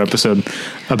do another episode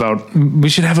about. We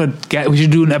should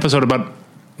do an episode about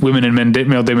women and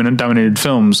male dominated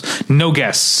films. No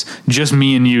guests, just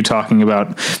me and you talking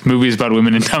about movies about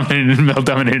women and male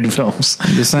dominated films. I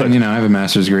have a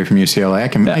master's degree from UCLA.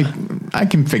 I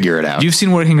can figure it out. You've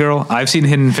seen Working Girl. I've seen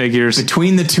Hidden Figures.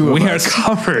 Between the two of us, we are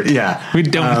covered. Yeah, we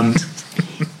don't.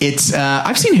 It's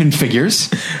I've seen Hidden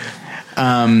Figures.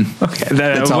 Okay,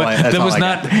 that was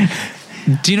not.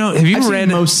 Do you know? Have you I've read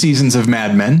seen most seasons of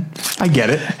Mad Men? I get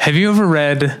it. Have you ever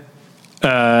read?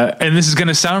 And this is going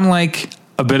to sound like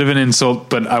a bit of an insult,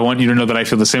 but I want you to know that I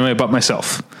feel the same way about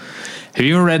myself. Have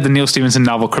you ever read the Neil Stephenson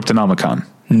novel Cryptonomicon?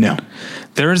 No.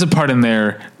 There is a part in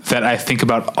there that I think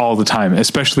about all the time,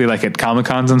 especially like at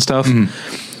Comic-Cons and stuff.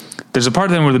 There's a part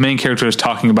of them where the main character is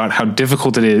talking about how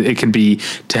difficult it can be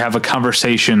to have a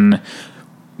conversation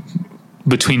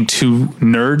between two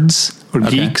nerds or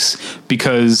geeks,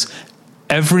 because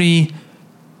every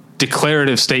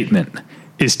declarative statement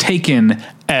is taken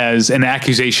as an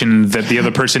accusation that the other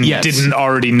person didn't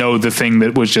already know the thing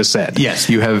that was just said. Yes,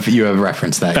 you have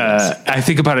referenced that. Yes. I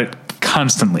think about it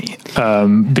constantly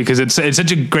because it's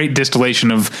such a great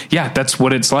distillation of that's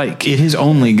what it's like. It has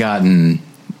only gotten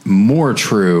more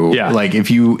true. Yeah. Like if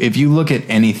you look at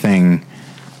anything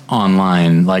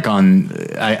online, like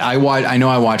I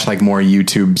watch like more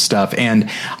YouTube stuff,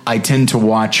 and I tend to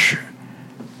watch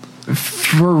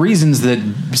for reasons that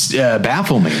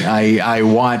baffle me. I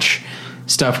watch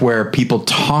stuff where people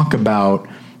talk about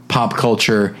pop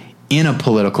culture in a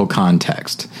political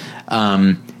context,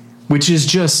 which is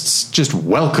just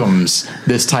welcomes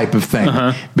this type of thing,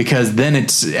 because then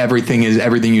it's everything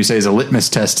you say is a litmus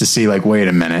test to see like, wait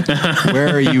a minute,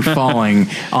 where are you falling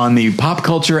on the pop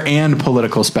culture and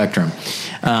political spectrum?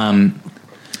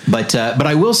 But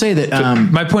I will say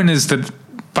that my point is that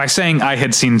by saying I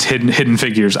had seen Hidden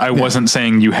Figures, I wasn't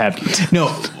saying you hadn't. No,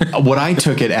 what I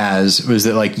took it as was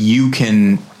that like you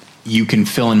can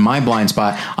fill in my blind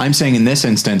spot. I'm saying in this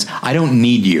instance, I don't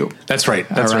need you. That's right.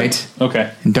 That's all right.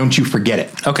 Okay. And don't you forget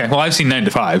it. Okay. Well, I've seen 9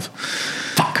 to 5.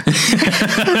 Fuck.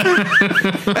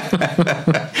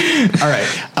 All right.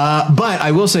 But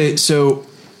I will say, so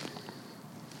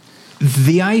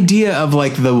the idea of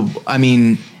like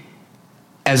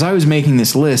as I was making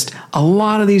this list, a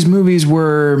lot of these movies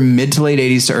were mid to late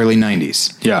 80s to early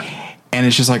 90s. Yeah. And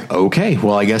it's just like, okay,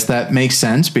 well, I guess that makes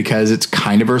sense because it's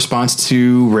kind of a response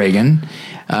to Reagan,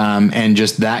 and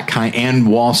just that kind, and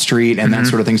Wall Street and that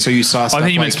sort of thing. So you saw stuff I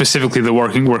think you meant specifically the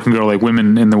working girl, like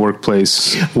women in the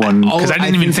workplace one, because I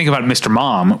didn't even think about Mr.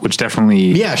 Mom, which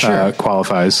definitely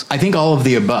qualifies. I think all of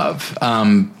the above.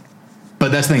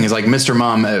 But that's the thing is like Mr.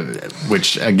 Mom,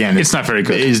 which again, It's not very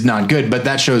good. Is not good, but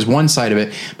that shows one side of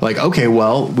it. But like, okay,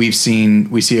 well, we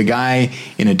see a guy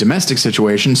in a domestic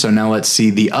situation, so now let's see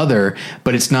the other.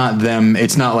 But it's not them.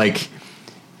 It's not like.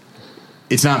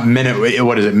 It's not Men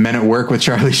at Work with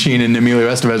Charlie Sheen and Emilio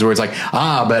Estevez, where it's like,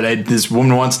 but this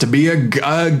woman wants to be a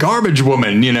garbage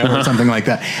woman, or something like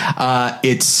that.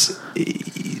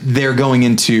 They're going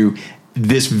into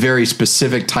this very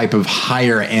specific type of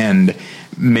higher end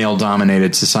male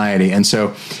dominated society. And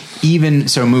so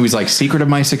movies like Secret of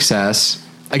My Success,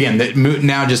 again,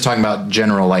 now just talking about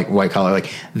general, like white collar,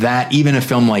 like that, even a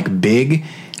film like Big,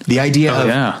 the idea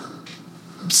of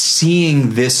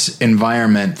seeing this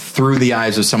environment through the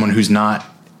eyes of someone who's not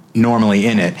normally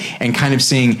in it and kind of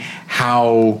seeing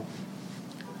how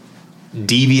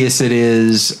devious it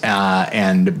is,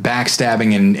 and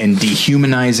backstabbing and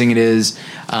dehumanizing it is,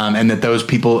 and that those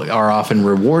people are often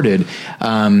rewarded.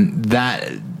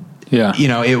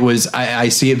 It was, I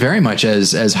see it very much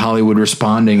as Hollywood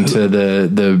responding to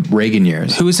the Reagan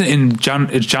years. Who is it in John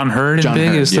Hurd in Big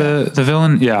Hurd, is the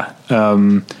villain? Yeah.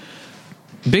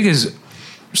 Big is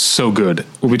so good.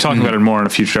 We'll be talking about it more in a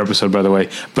future episode, by the way.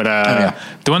 But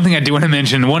the one thing I do want to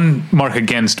mention, one mark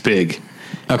against Big,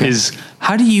 is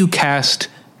how do you cast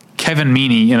Kevin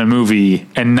Meaney in a movie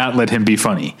and not let him be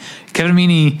funny? Kevin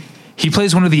Meaney, he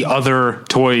plays one of the other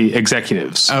toy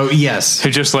executives. Oh, yes. Who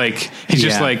just like,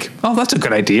 just like, oh, that's a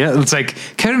good idea. It's like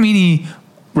Kevin Meaney,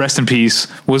 rest in peace,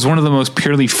 was one of the most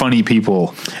purely funny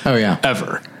people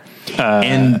ever.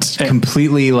 And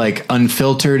completely like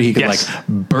unfiltered. He could like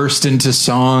burst into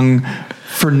song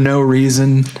for no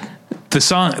reason. The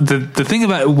song, the thing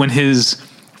about when he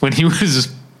was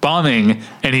bombing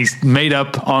and he made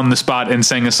up on the spot and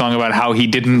sang a song about how he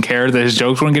didn't care that his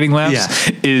jokes weren't getting laughs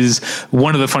is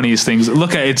one of the funniest things. I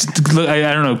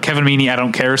don't know, Kevin Meaney, I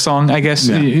Don't Care song, I guess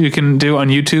you can do on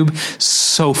YouTube.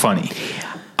 So funny.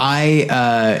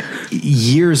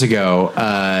 Years ago,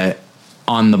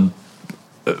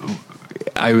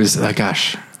 I was I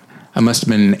must have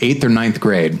been in 8th or 9th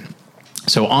grade.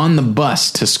 So on the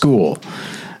bus to school,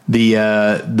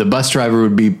 the bus driver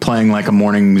would be playing like a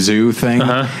morning zoo thing.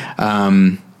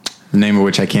 The name of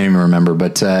which I can't even remember,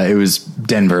 but it was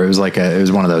Denver. It was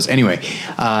one of those. Anyway,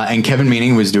 and Kevin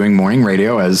Meaney was doing morning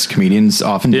radio, as comedians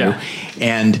often do,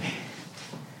 and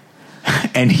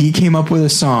he came up with a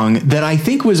song that I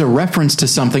think was a reference to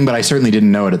something, but I certainly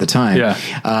didn't know it at the time.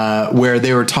 Where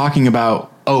they were talking about,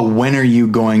 when are you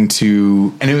going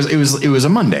to? And it was a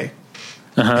Monday,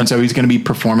 and so he's going to be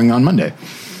performing on Monday,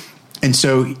 and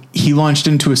so he launched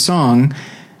into a song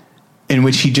in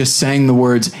which he just sang the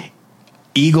words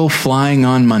 "Eagle flying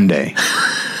on Monday."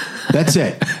 That's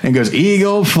it. And goes,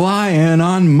 "Eagle flying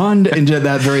on Monday," and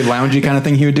that very loungy kind of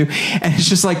thing he would do, and it's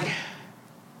just like.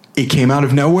 It came out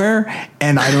of nowhere,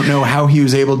 and I don't know how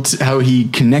how he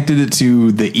connected it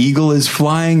to the eagle is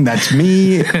flying. That's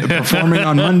me performing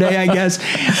on Monday, I guess.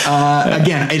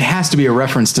 Again, it has to be a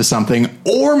reference to something,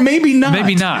 or maybe not.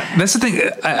 Maybe not. That's the thing.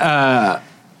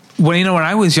 When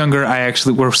I was younger,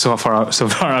 we're so far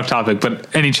off topic, but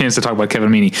any chance to talk about Kevin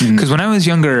Meaney? Because when I was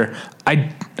younger,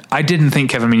 I didn't think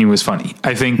Kevin Meaney was funny.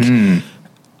 I think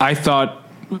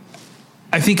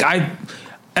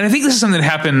this is something that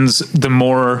happens the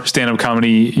more stand-up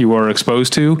comedy you are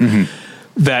exposed to,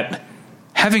 that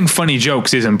having funny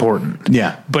jokes is important.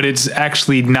 Yeah. But it's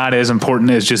actually not as important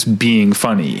as just being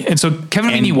funny. And so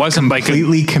Kevin Meaney wasn't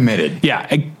completely committed. Yeah.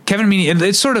 Kevin Meaney,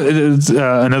 it's sort of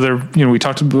another, we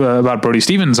talked about Brody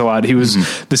Stevens a lot. He was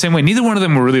the same way. Neither one of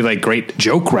them were really like great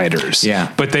joke writers. Yeah.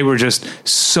 But they were just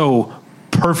so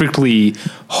perfectly,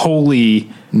 wholly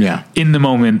in the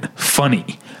moment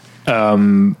funny.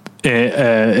 And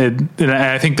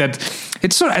I think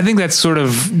that's sort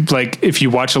of like, if you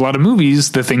watch a lot of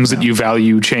movies, the things that you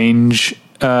value change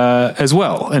as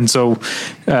well. And so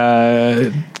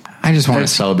I just want to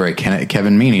celebrate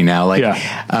Kevin Meaney now. Like,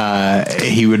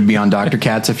 he would be on Dr.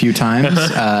 Katz a few times,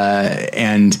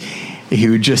 and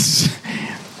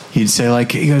he'd say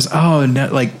like, he goes,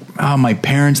 my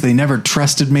parents, they never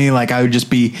trusted me. Like, I would just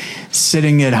be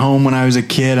sitting at home when I was a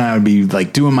kid, and I would be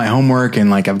like doing my homework, and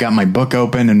like I've got my book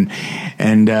open,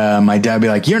 and my dad would be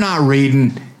like, you're not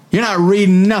reading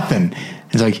nothing.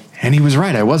 He's like, and he was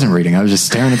right, I wasn't reading, I was just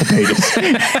staring at the pages.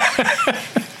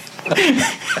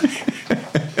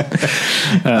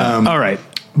 All right.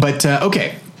 But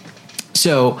okay.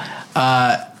 So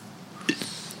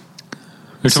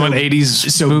there's some 80s.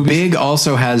 So movies. Big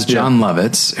also has John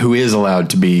Lovitz, who is allowed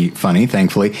to be funny,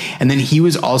 thankfully. And then he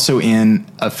was also in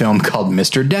a film called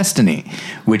Mr. Destiny,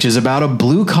 which is about a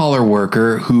blue collar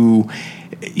worker who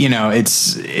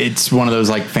it's one of those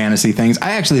like fantasy things.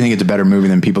 I actually think it's a better movie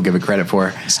than people give it credit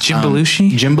for. It's Jim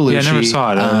Belushi? Jim Belushi. Yeah, I never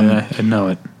saw it. I know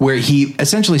it. Where he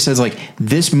essentially says like,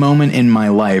 this moment in my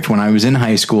life when I was in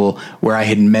high school where I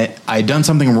had done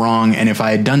something wrong, and if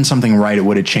I had done something right, it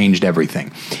would have changed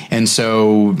everything. And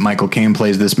so Michael Caine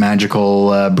plays this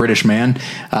magical British man,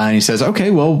 and he says,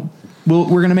 okay, well,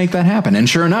 we're going to make that happen. And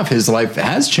sure enough, his life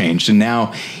has changed. And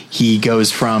now he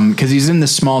goes from, because he's in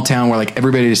this small town where like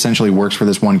everybody essentially works for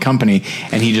this one company,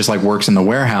 and he just like works in the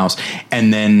warehouse,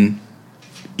 and then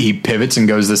he pivots and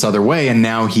goes this other way. And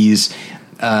now he's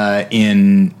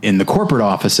in the corporate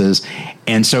offices.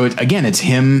 And so it's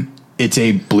him. It's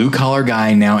a blue collar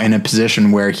guy now in a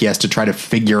position where he has to try to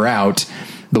figure out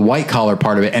the white collar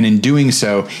part of it. And in doing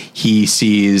so, he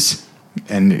sees,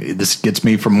 and this gets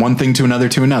me from one thing to another,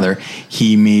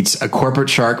 he meets a corporate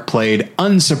shark played,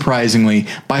 unsurprisingly,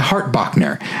 by Hart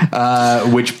Bochner,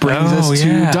 which brings us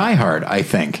to Die Hard, I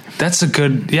think. That's a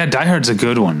good... Yeah, Die Hard's a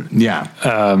good one. Yeah.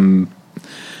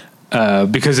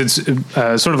 Because it's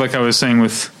sort of like I was saying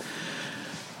with...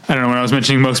 I don't know, when I was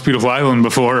mentioning Most Beautiful Island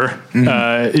before,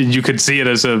 you could see it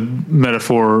as a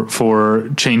metaphor for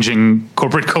changing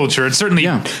corporate culture. It certainly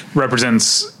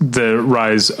represents the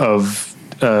rise of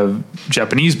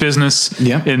Japanese business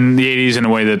in the 80s in a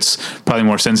way that's probably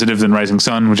more sensitive than Rising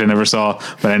Sun, which I never saw,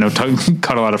 but I know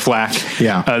caught a lot of flack.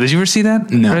 Yeah. Did you ever see that?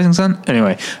 No. Rising Sun?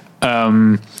 Anyway.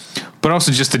 But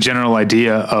also just the general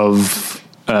idea of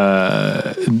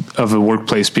a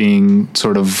workplace being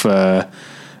sort of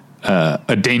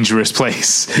a dangerous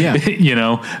place. Yeah.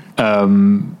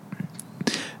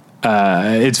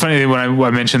 It's funny when I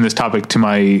mentioned this topic to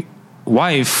my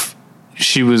wife,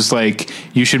 she was like,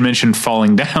 you should mention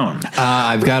Falling Down.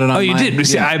 I've got it on. Oh, you did?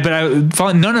 Yeah.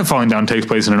 None of Falling Down takes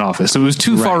place in an office. It was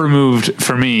too far removed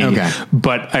for me. Okay.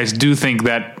 But I do think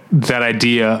that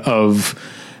idea of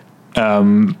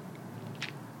an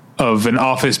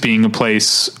office being a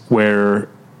place where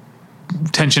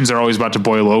tensions are always about to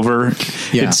boil over.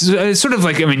 Yeah. It's sort of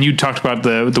like, I mean, you talked about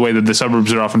the way that the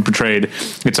suburbs are often portrayed.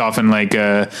 It's often like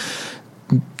a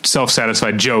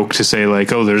self-satisfied joke to say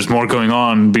like, oh, there's more going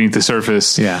on beneath the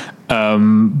surface. Yeah.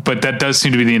 But that does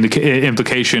seem to be the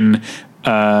implication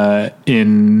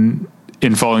in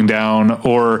Falling Down,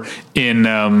 or in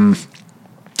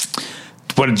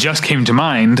what just came to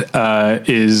mind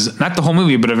is not the whole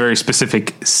movie, but a very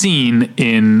specific scene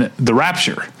in The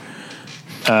Rapture.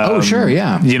 Sure,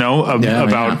 yeah.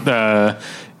 About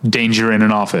danger in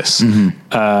an office. Mm-hmm.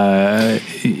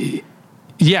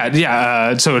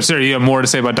 So is there more to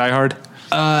say about Die Hard?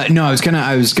 No, I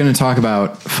was gonna talk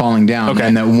about Falling Down, okay.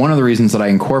 And that one of the reasons that I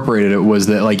incorporated it was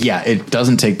that, like, it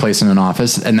doesn't take place in an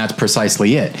office, and that's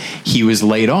precisely it. He was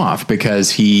laid off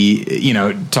because he,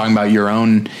 talking about your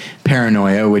own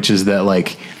paranoia, which is that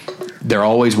like they're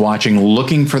always watching,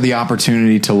 looking for the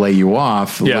opportunity to lay you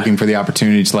off, looking for the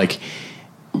opportunity to like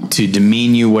to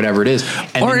demean you, whatever it is.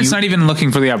 And or it's not even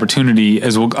looking for the opportunity,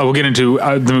 as we'll get into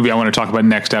the movie I want to talk about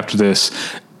next after this.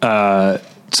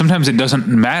 Sometimes it doesn't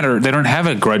matter. They don't have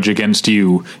a grudge against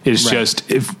you. It's just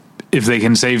if they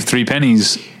can save 3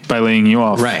 pennies by laying you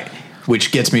off. Right.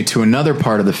 Which gets me to another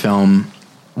part of the film,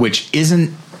 which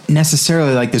isn't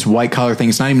necessarily like this white collar thing.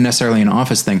 It's not even necessarily an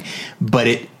office thing, but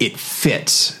it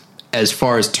fits as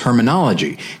far as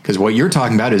terminology, because what you're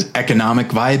talking about is economic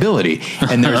viability.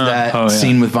 And there's that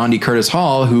scene with Vondie Curtis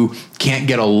Hall, who can't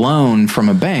get a loan from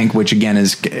a bank, which again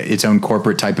is its own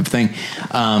corporate type of thing,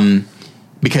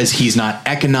 because he's not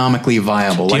economically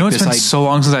viable. Do you know it's been so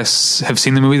long since I have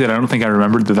seen the movie that I don't think I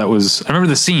remembered that was... I remember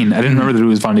the scene. I didn't remember that it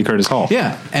was Vondie Curtis Hall.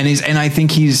 Yeah, and I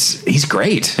think he's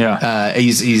great. Yeah.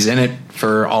 He's in it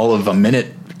for all of a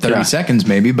minute, 30 seconds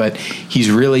maybe, but he's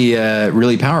really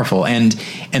really powerful. And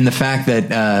the fact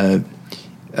that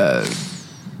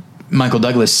Michael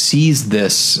Douglas sees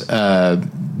this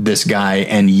guy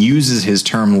and uses his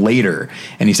term later,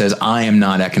 and he says, I am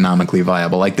not economically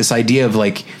viable. Like this idea of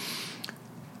like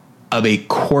of a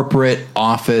corporate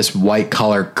office white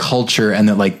collar culture, and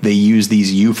that like they use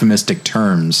these euphemistic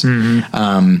terms,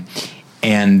 and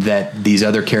that these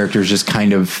other characters just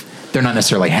kind of, they're not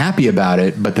necessarily happy about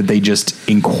it, but that they just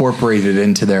incorporate it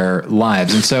into their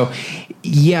lives. And so,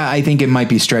 I think it might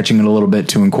be stretching it a little bit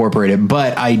to incorporate it,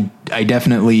 but I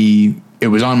definitely, it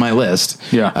was on my list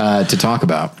to talk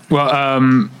about. Well,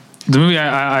 the movie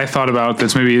I thought about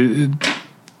that's maybe,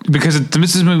 because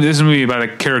this is a movie about a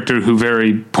character who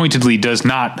very pointedly does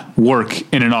not work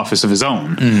in an office of his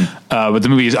own, but the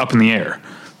movie is Up in the Air,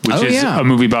 which is a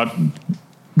movie about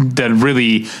that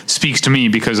really speaks to me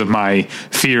because of my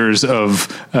fears of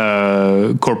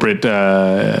corporate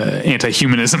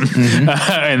anti-humanism.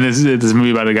 And this is a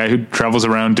movie about a guy who travels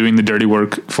around doing the dirty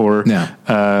work for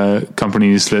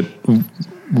companies that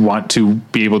want to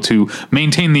be able to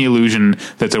maintain the illusion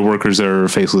that their workers are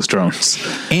faceless drones.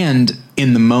 And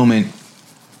in the moment,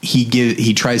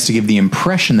 he tries to give the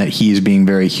impression that he's being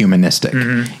very humanistic,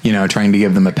 trying to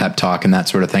give them a pep talk and that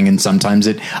sort of thing. And sometimes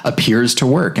it appears to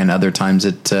work, and other times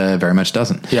it very much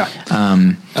doesn't. Yeah.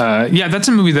 That's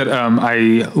a movie that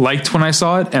I liked when I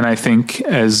saw it, and I think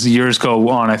as years go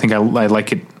on, I think I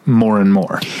like it more and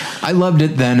more. I loved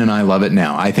it then, and I love it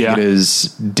now. I think it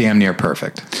is damn near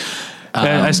perfect.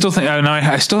 I still think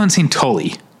I still haven't seen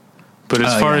Tully, but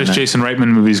as far as Jason Reitman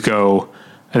movies go,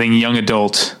 I think Young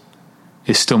Adult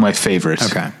is still my favorite.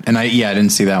 Okay. And I didn't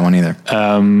see that one either.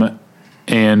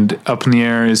 And Up in the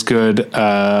Air is good.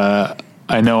 I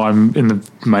know I'm in the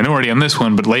minority on this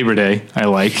one, but Labor Day I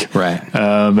like. Right.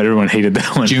 But everyone hated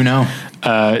that one. Juno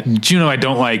I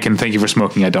don't like, and Thank You for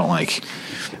Smoking I don't like.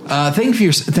 Thank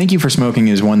You for Smoking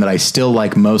is one that I still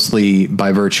like, mostly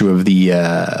by virtue of the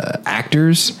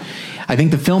actors. I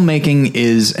think the filmmaking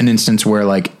is an instance where,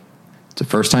 like, it's a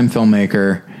first-time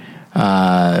filmmaker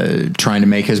trying to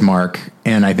make his mark,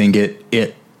 and I think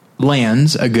it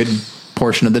lands a good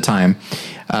portion of the time.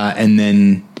 And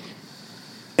then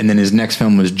his next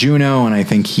film was Juno, and I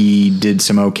think he did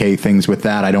some okay things with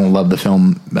that. I don't love the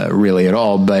film really at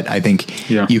all, but I think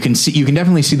you can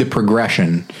definitely see the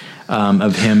progression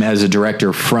of him as a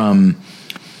director from,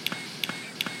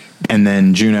 and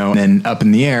then Juno, and then Up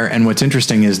in the Air. And what's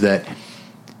interesting is that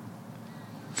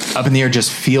Up in the Air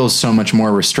just feels so much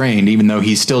more restrained, even though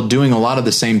he's still doing a lot of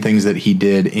the same things that he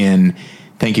did in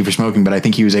Thank You for Smoking, but I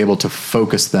think he was able to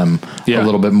focus them a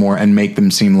little bit more and make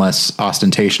them seem less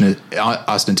ostentatious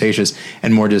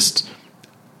and more just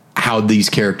how these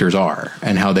characters are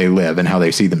and how they live and how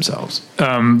they see themselves. The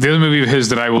other movie of his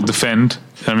that I will defend,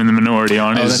 I'm in the minority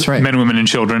on, is Men, Women, and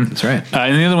Children. That's right.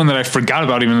 And the other one that I forgot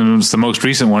about, even though it's the most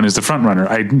recent one, is The Front Runner.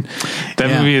 That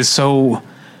movie is so...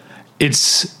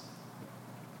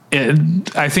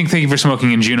 I think Thank You for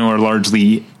Smoking and Juno are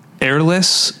largely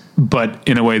airless, but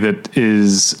in a way that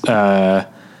is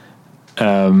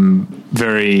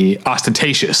very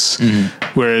ostentatious.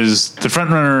 Whereas The Front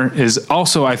Runner is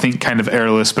also, I think, kind of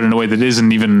airless, but in a way that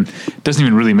doesn't even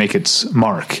really make its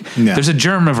mark. Yeah. There's a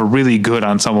germ of a really good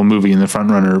ensemble movie in The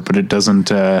Front Runner, but it doesn't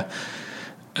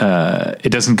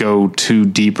go too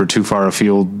deep or too far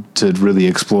afield to really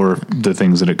explore the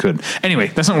things that it could. Anyway,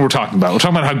 that's not what we're talking about. We're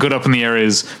talking about how good Up in the Air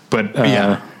is, but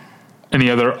any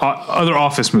other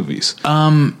Office movies?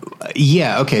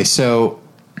 Okay. So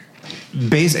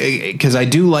basically, because I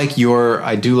do like your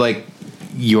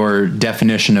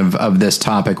definition of this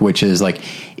topic, which is like,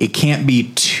 it can't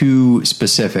be too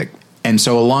specific. And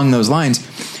so along those lines,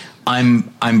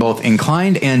 I'm both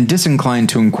inclined and disinclined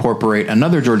to incorporate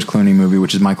another George Clooney movie,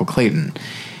 which is Michael Clayton.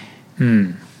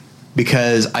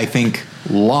 Because I think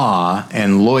Law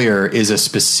and Lawyer is a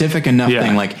specific enough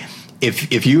thing. Like,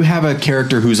 if you have a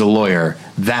character who's a lawyer,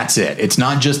 that's it. It's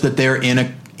not just that they're in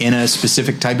a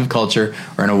specific type of culture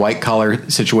or in a white collar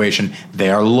situation. They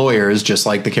are lawyers, just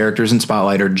like the characters in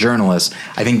Spotlight are journalists.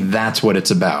 I think that's what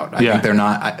it's about. I think they're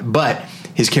not, but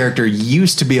his character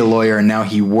used to be a lawyer, and now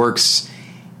he works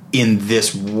in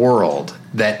this world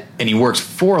and he works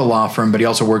for a law firm, but he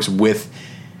also works with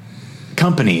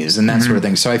companies and that sort of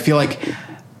thing. So I feel like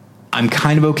I'm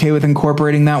kind of okay with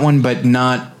incorporating that one, but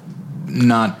not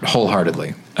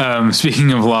wholeheartedly.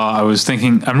 Speaking of law, I was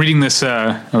thinking, I'm reading this,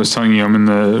 I was telling you,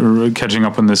 I'm catching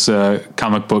up on this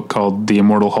comic book called The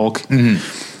Immortal Hulk.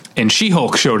 And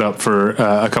She-Hulk showed up for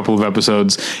a couple of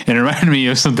episodes, and it reminded me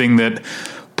of something that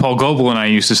Paul Goebel and I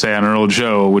used to say on our old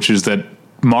show, which is that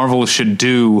Marvel should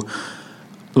do,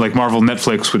 like Marvel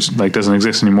Netflix, which like doesn't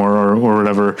exist anymore, or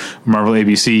whatever, Marvel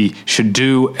ABC should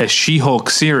do a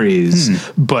She-Hulk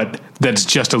series, but that's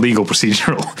just a legal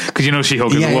procedural, because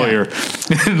She-Hulk is a lawyer.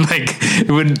 Like,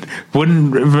 it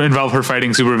wouldn't involve her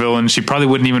fighting supervillains. She probably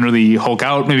wouldn't even really Hulk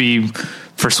out, maybe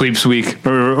for Sweeps Week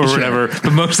or whatever.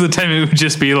 But most of the time, it would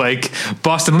just be like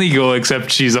Boston Legal,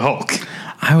 except she's a Hulk.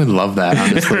 I would love that,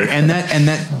 honestly, and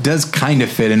that does kind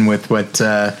of fit in with what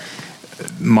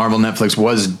Marvel Netflix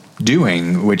was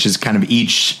doing, which is kind of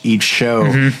each show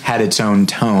had its own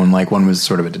tone. Like, one was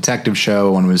sort of a detective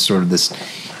show, one was sort of this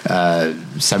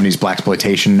 70s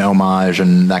blaxploitation homage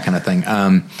and that kind of thing.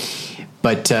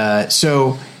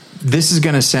 So this is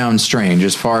going to sound strange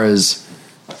as far as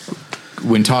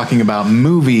when talking about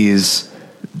movies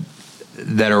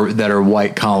that are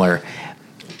white collar.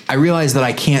 I realize that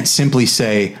I can't simply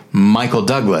say Michael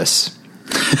Douglas.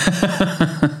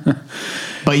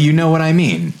 but you know what I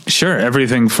mean. Sure,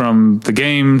 everything from The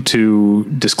Game to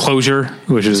Disclosure,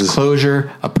 which is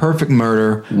Disclosure, A Perfect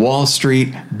Murder, Wall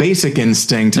Street, Basic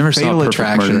Instinct, Never saw Fatal Perfect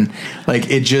Attraction. Murder. Like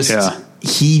it just, Yeah.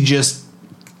 he just,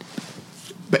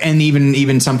 and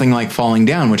even something like Falling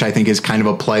Down, which I think is kind of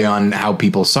a play on how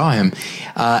people saw him.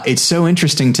 It's so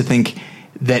interesting to think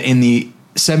that in the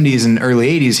 70s and early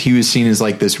 80s, he was seen as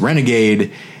like this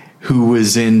renegade who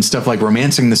was in stuff like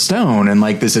Romancing the Stone and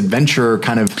like this adventurer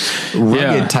kind of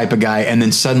rugged type of guy. And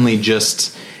then suddenly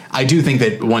just, I do think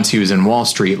that once he was in Wall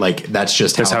Street, like that's how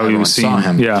he everyone was seen. saw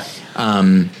him. Yeah.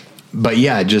 But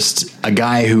yeah, just a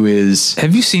guy who is,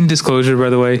 Have you seen Disclosure, by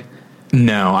the way?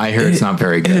 no, I heard it's not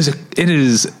very good.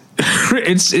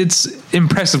 It's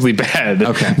impressively bad.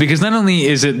 Okay. Because not only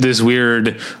is it this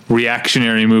weird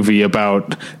reactionary movie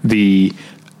about the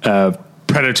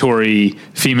predatory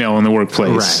female in the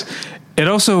workplace, Right. it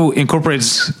also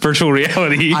incorporates virtual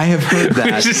reality. I have heard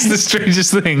that. Which is the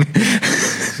strangest thing.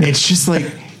 It's just like,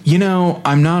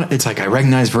 it's like I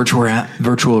recognize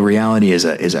virtual reality is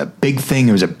a big thing.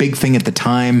 It was a big thing at the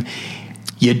time.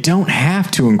 You don't have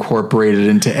to incorporate it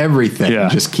into everything. Yeah.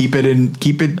 Just keep it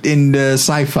in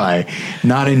sci-fi,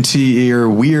 not into your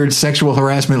weird sexual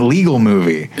harassment legal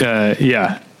movie.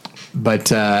 Yeah. But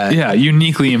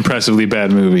Uniquely impressively bad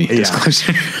movie. Yeah.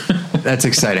 Disclosure. that's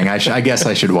exciting. I guess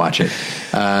I should watch it.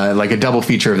 Like a double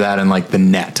feature of that and like The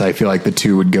Net. I feel like the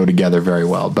two would go together very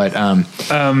well. But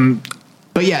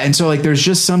yeah, and so like there's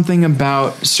just something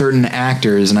about certain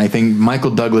actors, and I think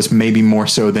Michael Douglas maybe more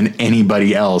so than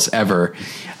anybody else ever,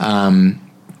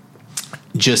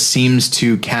 just seems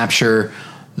to capture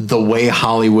the way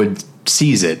Hollywood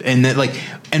sees it, and that like,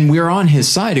 and we're on his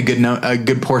side a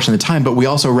good portion of the time, but we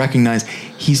also recognize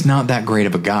he's not that great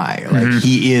of a guy. Like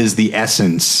he is the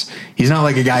essence. He's not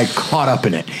like a guy caught up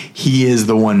in it. He is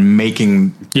the one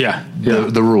making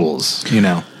the rules.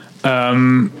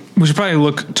 We should probably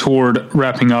look toward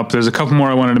wrapping up. There's a couple more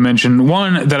I wanted to mention.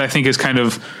 One that I think is kind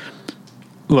of,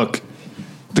 look,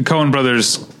 the Coen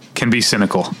brothers can be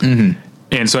cynical. Mm-hmm.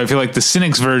 And so I feel like the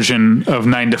cynic's version of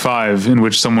 9 to 5, in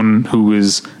which someone who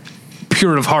is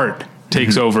pure of heart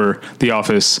takes over the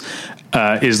office,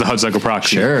 is the Hudsucker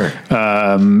Proxy. Sure.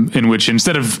 In which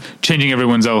instead of changing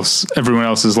everyone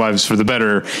else's lives for the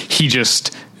better,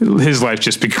 his life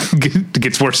just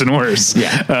gets worse and worse.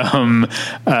 Yeah.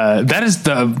 That is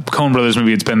the Coen Brothers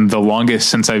movie. It's been the longest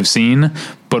since I've seen,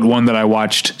 but one that I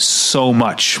watched so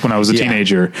much when I was a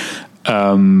teenager. I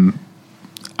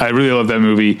really love that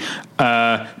movie.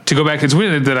 To go back, it's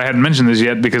weird that I hadn't mentioned this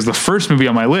yet, because the first movie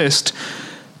on my list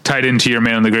tied into your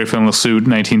Man in the Gray Flannel Suit,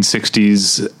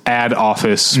 1960s ad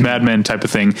office, Mad Men type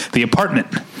of thing, The Apartment.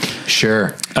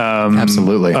 Sure.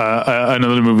 Absolutely.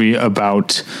 Another movie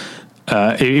about,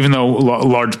 even though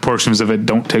large portions of it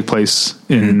don't take place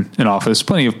in an office,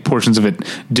 plenty of portions of it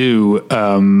do.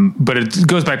 But it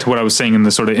goes back to what I was saying in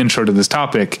the sort of intro to this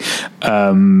topic.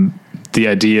 The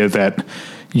idea that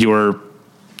your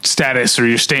status or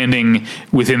your standing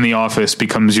within the office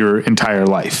becomes your entire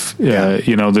life.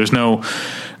 There's no,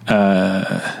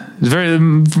 very,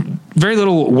 very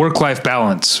little work-life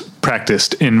balance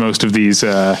practiced in most of these, which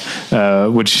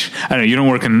I don't know, you don't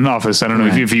work in an office. I don't know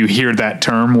if you hear that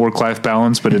term, work-life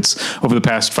balance, but it's over the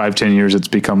past 5-10 years, it's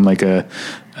become like a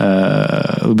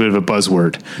bit of a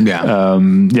buzzword.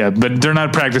 But they're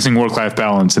not practicing work-life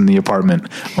balance in The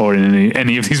Apartment or in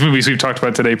any of these movies we've talked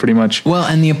about today, pretty much. Well,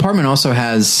 and The Apartment also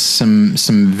has some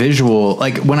visual,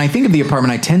 like when I think of The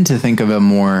Apartment, I tend to think of a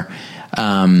more,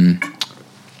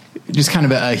 just kind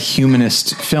of a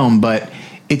humanist film, but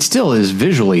it still is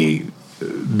visually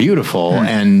beautiful,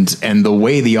 and the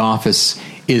way the office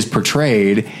is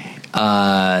portrayed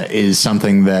is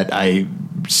something that I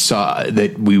saw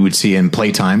that we would see in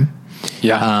Playtime.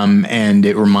 And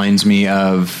it reminds me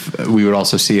of, we would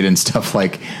also see it in stuff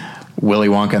like Willy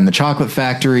Wonka and the Chocolate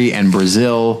Factory and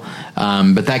Brazil.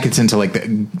 But that gets into like the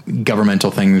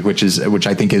governmental things, which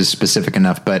I think is specific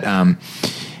enough.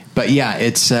 But yeah,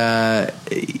 it's,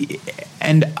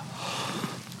 and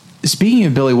speaking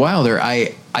of Billy Wilder,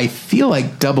 I feel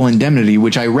like Double Indemnity,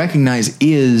 which I recognize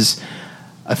is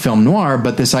a film noir,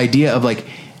 but this idea of like,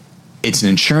 it's an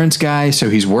insurance guy, so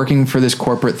he's working for this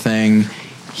corporate thing.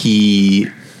 He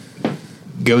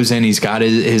goes in, he's got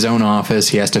his own office,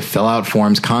 he has to fill out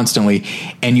forms constantly,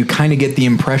 and you kind of get the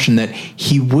impression that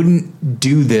he wouldn't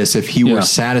do this if he were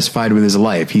satisfied with his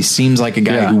life. He seems like a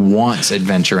guy who wants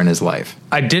adventure in his life.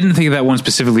 I didn't think of that one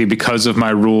specifically because of my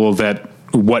rule that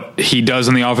what he does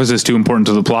in the office is too important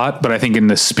to the plot, but I think in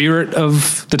the spirit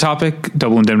of the topic,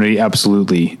 Double Indemnity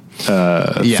absolutely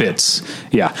fits.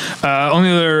 Yeah.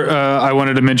 Only other I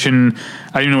wanted to mention,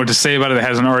 I don't know what to say about it that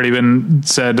hasn't already been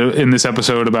said in this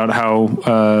episode about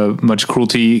how much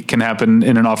cruelty can happen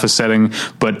in an office setting,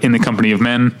 but In the Company of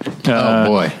Men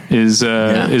is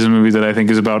a movie that I think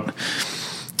is about.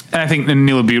 And I think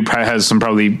Neil LaBute has some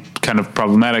probably kind of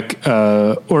problematic,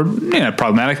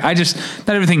 problematic. Not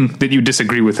everything that you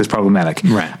disagree with is problematic.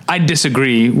 Right. I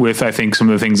disagree with, I think, some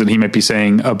of the things that he might be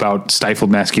saying about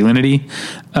stifled masculinity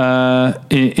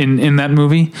in that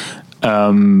movie.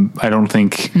 I don't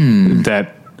think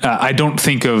that, I don't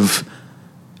think of,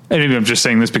 and maybe I'm just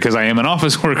saying this because I am an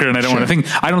office worker and I don't want to think,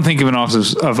 I don't think of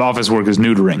office work as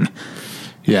neutering.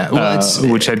 Yeah, well,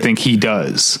 which I think he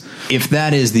does. If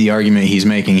that is the argument he's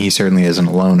making, he certainly isn't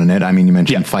alone in it. I mean, you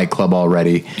mentioned Fight Club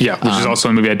already. Yeah, which is also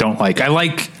a movie I don't like. I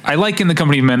like In the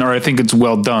Company of Men, or I think it's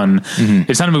well done. Mm-hmm.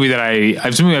 It's not a movie that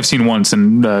it's a movie I've seen once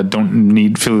and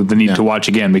don't feel the need to watch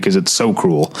again because it's so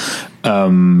cruel.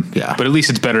 But at least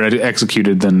it's better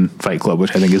executed than Fight Club,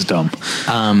 which I think is dumb.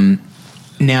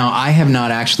 Now, I have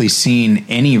not actually seen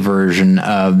any version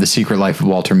of The Secret Life of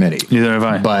Walter Mitty. Neither have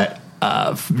I. But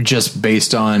just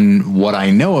based on what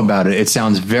I know about it, it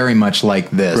sounds very much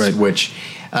like this, right. which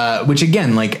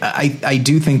again, like I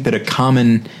do think that a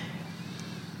common,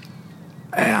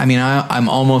 I mean, I'm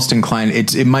almost inclined,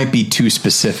 it might be too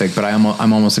specific, but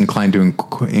I'm almost inclined to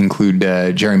include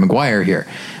Jerry Maguire here,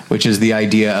 which is the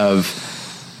idea of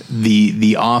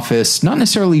the office, not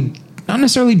necessarily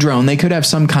drone. They could have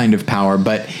some kind of power,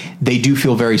 but they do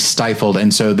feel very stifled.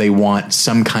 And so they want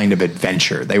some kind of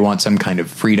adventure. They want some kind of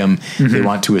freedom. Mm-hmm. They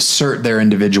want to assert their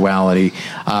individuality.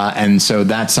 And so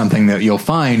that's something that you'll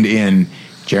find in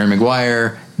Jerry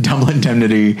Maguire, Double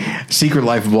Indemnity, Secret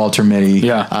Life of Walter Mitty,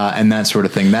 and that sort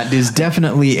of thing. That is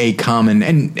definitely a common,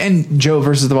 and Joe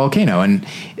versus the Volcano. And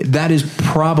that is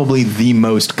probably the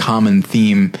most common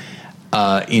theme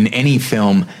in any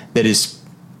film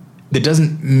that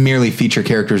doesn't merely feature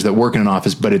characters that work in an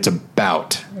office, but it's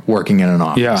about working in an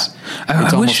office. Yeah.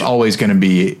 It's almost always going to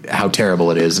be how terrible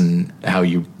it is and how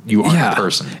you are a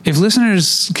person. If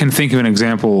listeners can think of an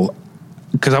example,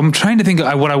 because I'm trying to think,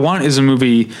 what I want is a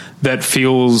movie that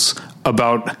feels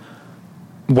about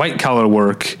white collar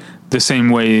work the same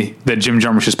way that Jim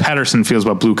Jarmusch's Patterson feels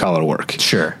about blue collar work.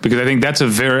 Sure. Because I think that's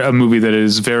a movie that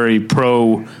is very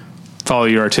pro follow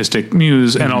your artistic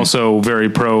muse, and also very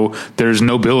pro there's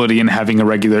nobility in having a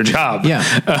regular job. Yeah.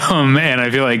 And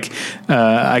I feel like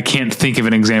I can't think of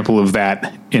an example of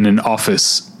that in an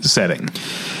office setting.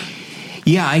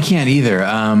 Yeah, I can't either.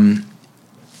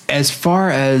 As far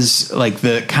as like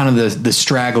the kind of the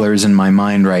stragglers in my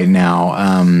mind right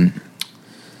now,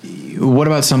 what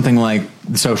about something like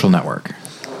The Social Network?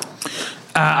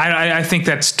 I think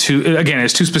that's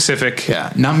it's too specific.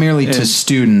 Yeah. Not merely to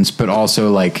students, but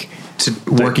also like to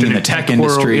working in the tech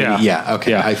industry. Yeah.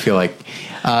 Okay. Yeah. I feel like,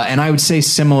 and I would say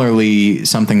similarly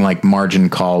something like Margin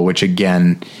Call, which I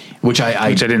didn't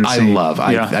see. Love.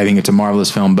 I think it's a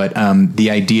marvelous film, but the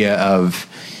idea of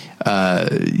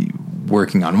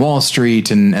working on Wall Street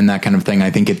and that kind of thing,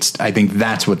 I think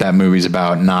that's what that movie's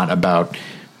about, not about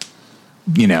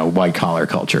white collar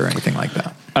culture or anything like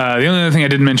that. The only other thing I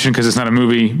didn't mention, because it's not a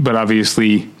movie, but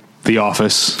obviously The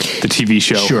Office, the TV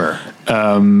show. Sure.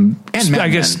 And I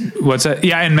guess, what's that?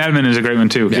 Yeah, and Mad Men is a great one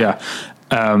too. Yeah.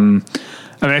 I mean,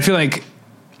 I feel like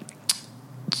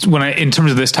in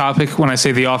terms of this topic, when I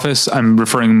say The Office, I'm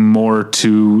referring more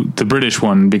to the British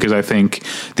one, because I think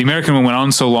the American one went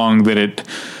on so long that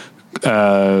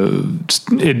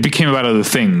it became about other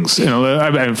things.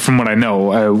 From what I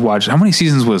know, I watched, how many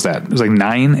seasons was that? It was like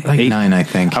 9, 8? 9, I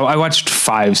think. I watched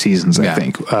 5 seasons, I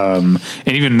think. And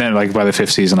even then, like by the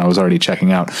 5th season, I was already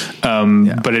checking out.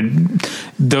 But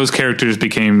those characters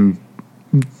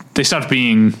they stopped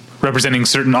being representing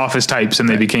certain office types, and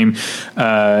they became,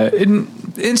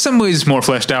 in some ways, more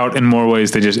fleshed out. In more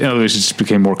ways, it just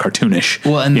became more cartoonish.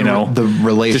 Well, and the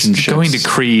relationships. Just going to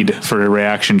Creed for a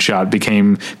reaction shot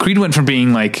Creed went from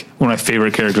being like one of my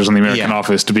favorite characters on The American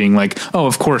Office to being like, oh,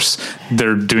 of course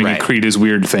they're doing a Creed is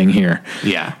weird thing here.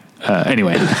 Yeah.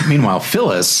 Anyway, meanwhile,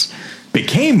 Phyllis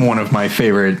became one of my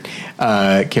favorite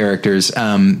characters.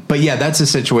 But yeah, that's a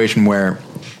situation where,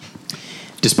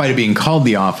 despite it being called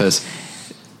The Office,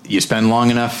 you spend a long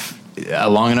enough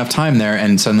time there,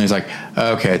 and suddenly it's like,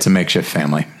 okay, it's a makeshift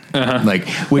family,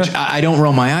 which I don't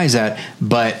roll my eyes at,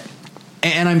 but,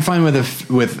 and I'm fine with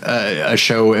a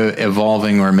show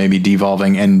evolving or maybe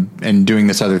devolving and doing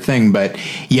this other thing. But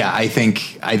yeah, I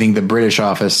think the British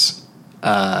Office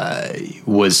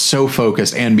was so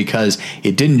focused, and because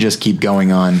it didn't just keep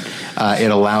going on, it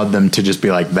allowed them to just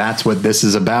be like, that's what this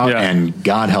is about, and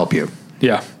God help you.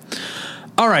 Yeah.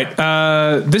 All right.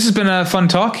 This has been a fun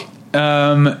talk.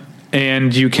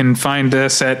 And you can find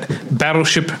us at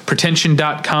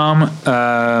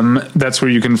battleshippretension.com. That's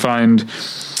where you can find...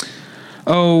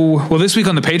 Oh, well, this week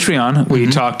on the Patreon, we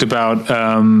talked about,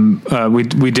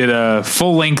 we did a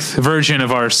full-length version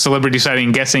of our celebrity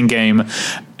sighting guessing game,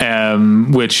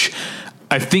 which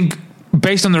I think,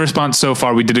 based on the response so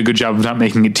far, we did a good job of not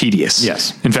making it tedious.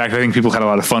 Yes. In fact, I think people had a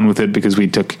lot of fun with it because we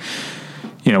took...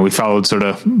 we followed sort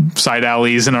of side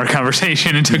alleys in our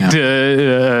conversation and took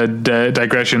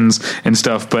digressions and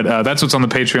stuff. But that's what's on the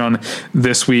Patreon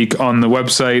this week. On the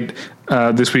website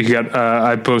this week,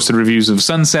 I posted reviews of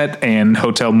Sunset and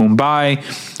Hotel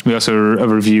Mumbai. We also a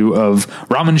review of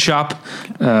Ramen Shop.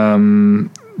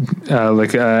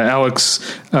 Alex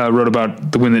wrote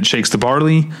about The Wind That Shakes the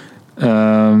Barley.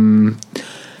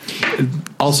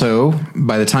 Also,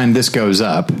 by the time this goes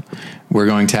up, we're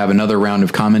going to have another round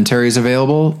of commentaries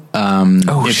available.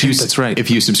 That's right. If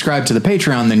you subscribe to the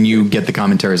Patreon, then you get the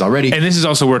commentaries already. And this is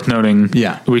also worth noting.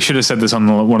 Yeah. We should have said this on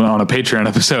a Patreon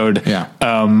episode. Yeah.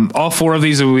 All 4 of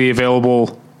these will be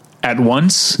available at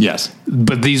once. Yes.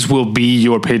 But these will be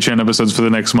your Patreon episodes for the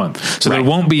next month. So there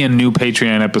won't be a new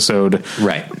Patreon episode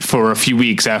for a few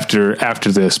weeks after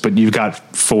this, but you've got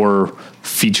 4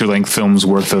 feature-length films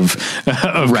worth of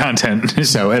content.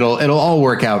 So it'll all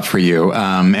work out for you.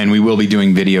 And we will be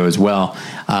doing video as well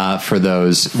for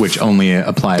those, which only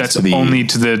applies to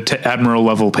the Admiral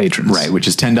level patrons. Right, which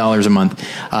is $10 a month.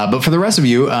 But for the rest of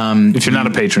you, if you're not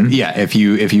a patron. Yeah, if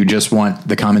you just want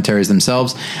the commentaries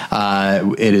themselves,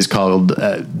 it is called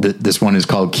this one is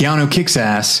called Keanu Kicks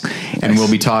Ass, and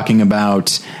we'll be talking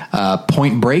about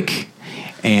Point Break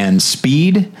and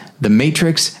Speed, The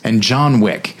Matrix, and John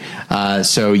Wick.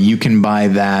 So you can buy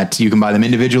that. You can buy them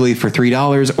individually for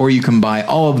 $3, or you can buy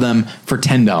all of them for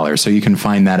 $10. So you can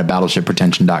find that at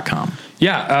battleshippretension.com.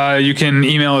 Yeah, you can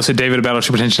email us at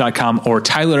david@battleshippretension.com or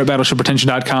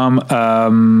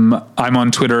tyler@battleshippretension.com. I'm on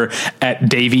Twitter at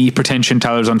DavyPretension.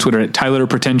 Tyler's on Twitter at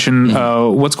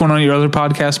TylerPretension. What's going on in your other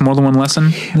podcast, More Than One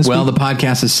Lesson? Well, the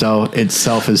podcast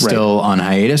itself is still on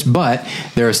hiatus, but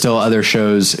there are still other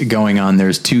shows going on.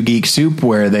 There's Two Geek Soup,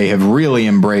 where they have really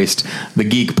embraced the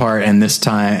geek part, and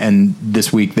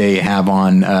this week they have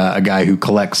on a guy who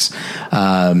collects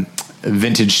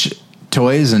vintage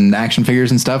toys and action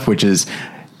figures and stuff, which is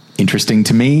interesting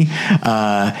to me.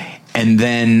 And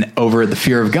then over at the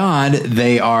Fear of God,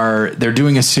 they're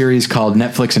doing a series called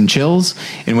Netflix and Chills,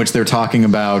 in which they're talking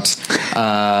about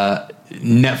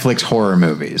Netflix horror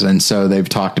movies. And so they've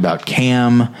talked about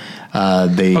Cam.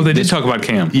 They did talk about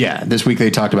Cam. Yeah, this week they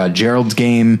talked about Gerald's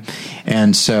Game.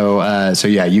 And so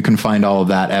yeah, you can find all of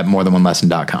that at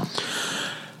morethanonelesson.com.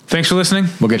 Thanks for listening.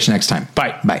 We'll get you next time.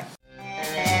 Bye. Bye.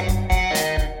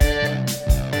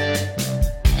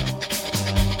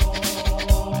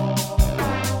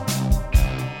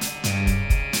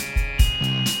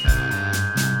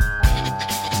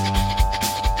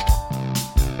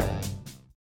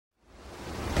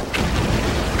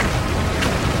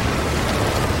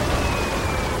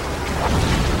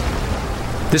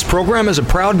 This program is a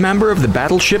proud member of the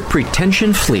Battleship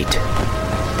Pretension Fleet.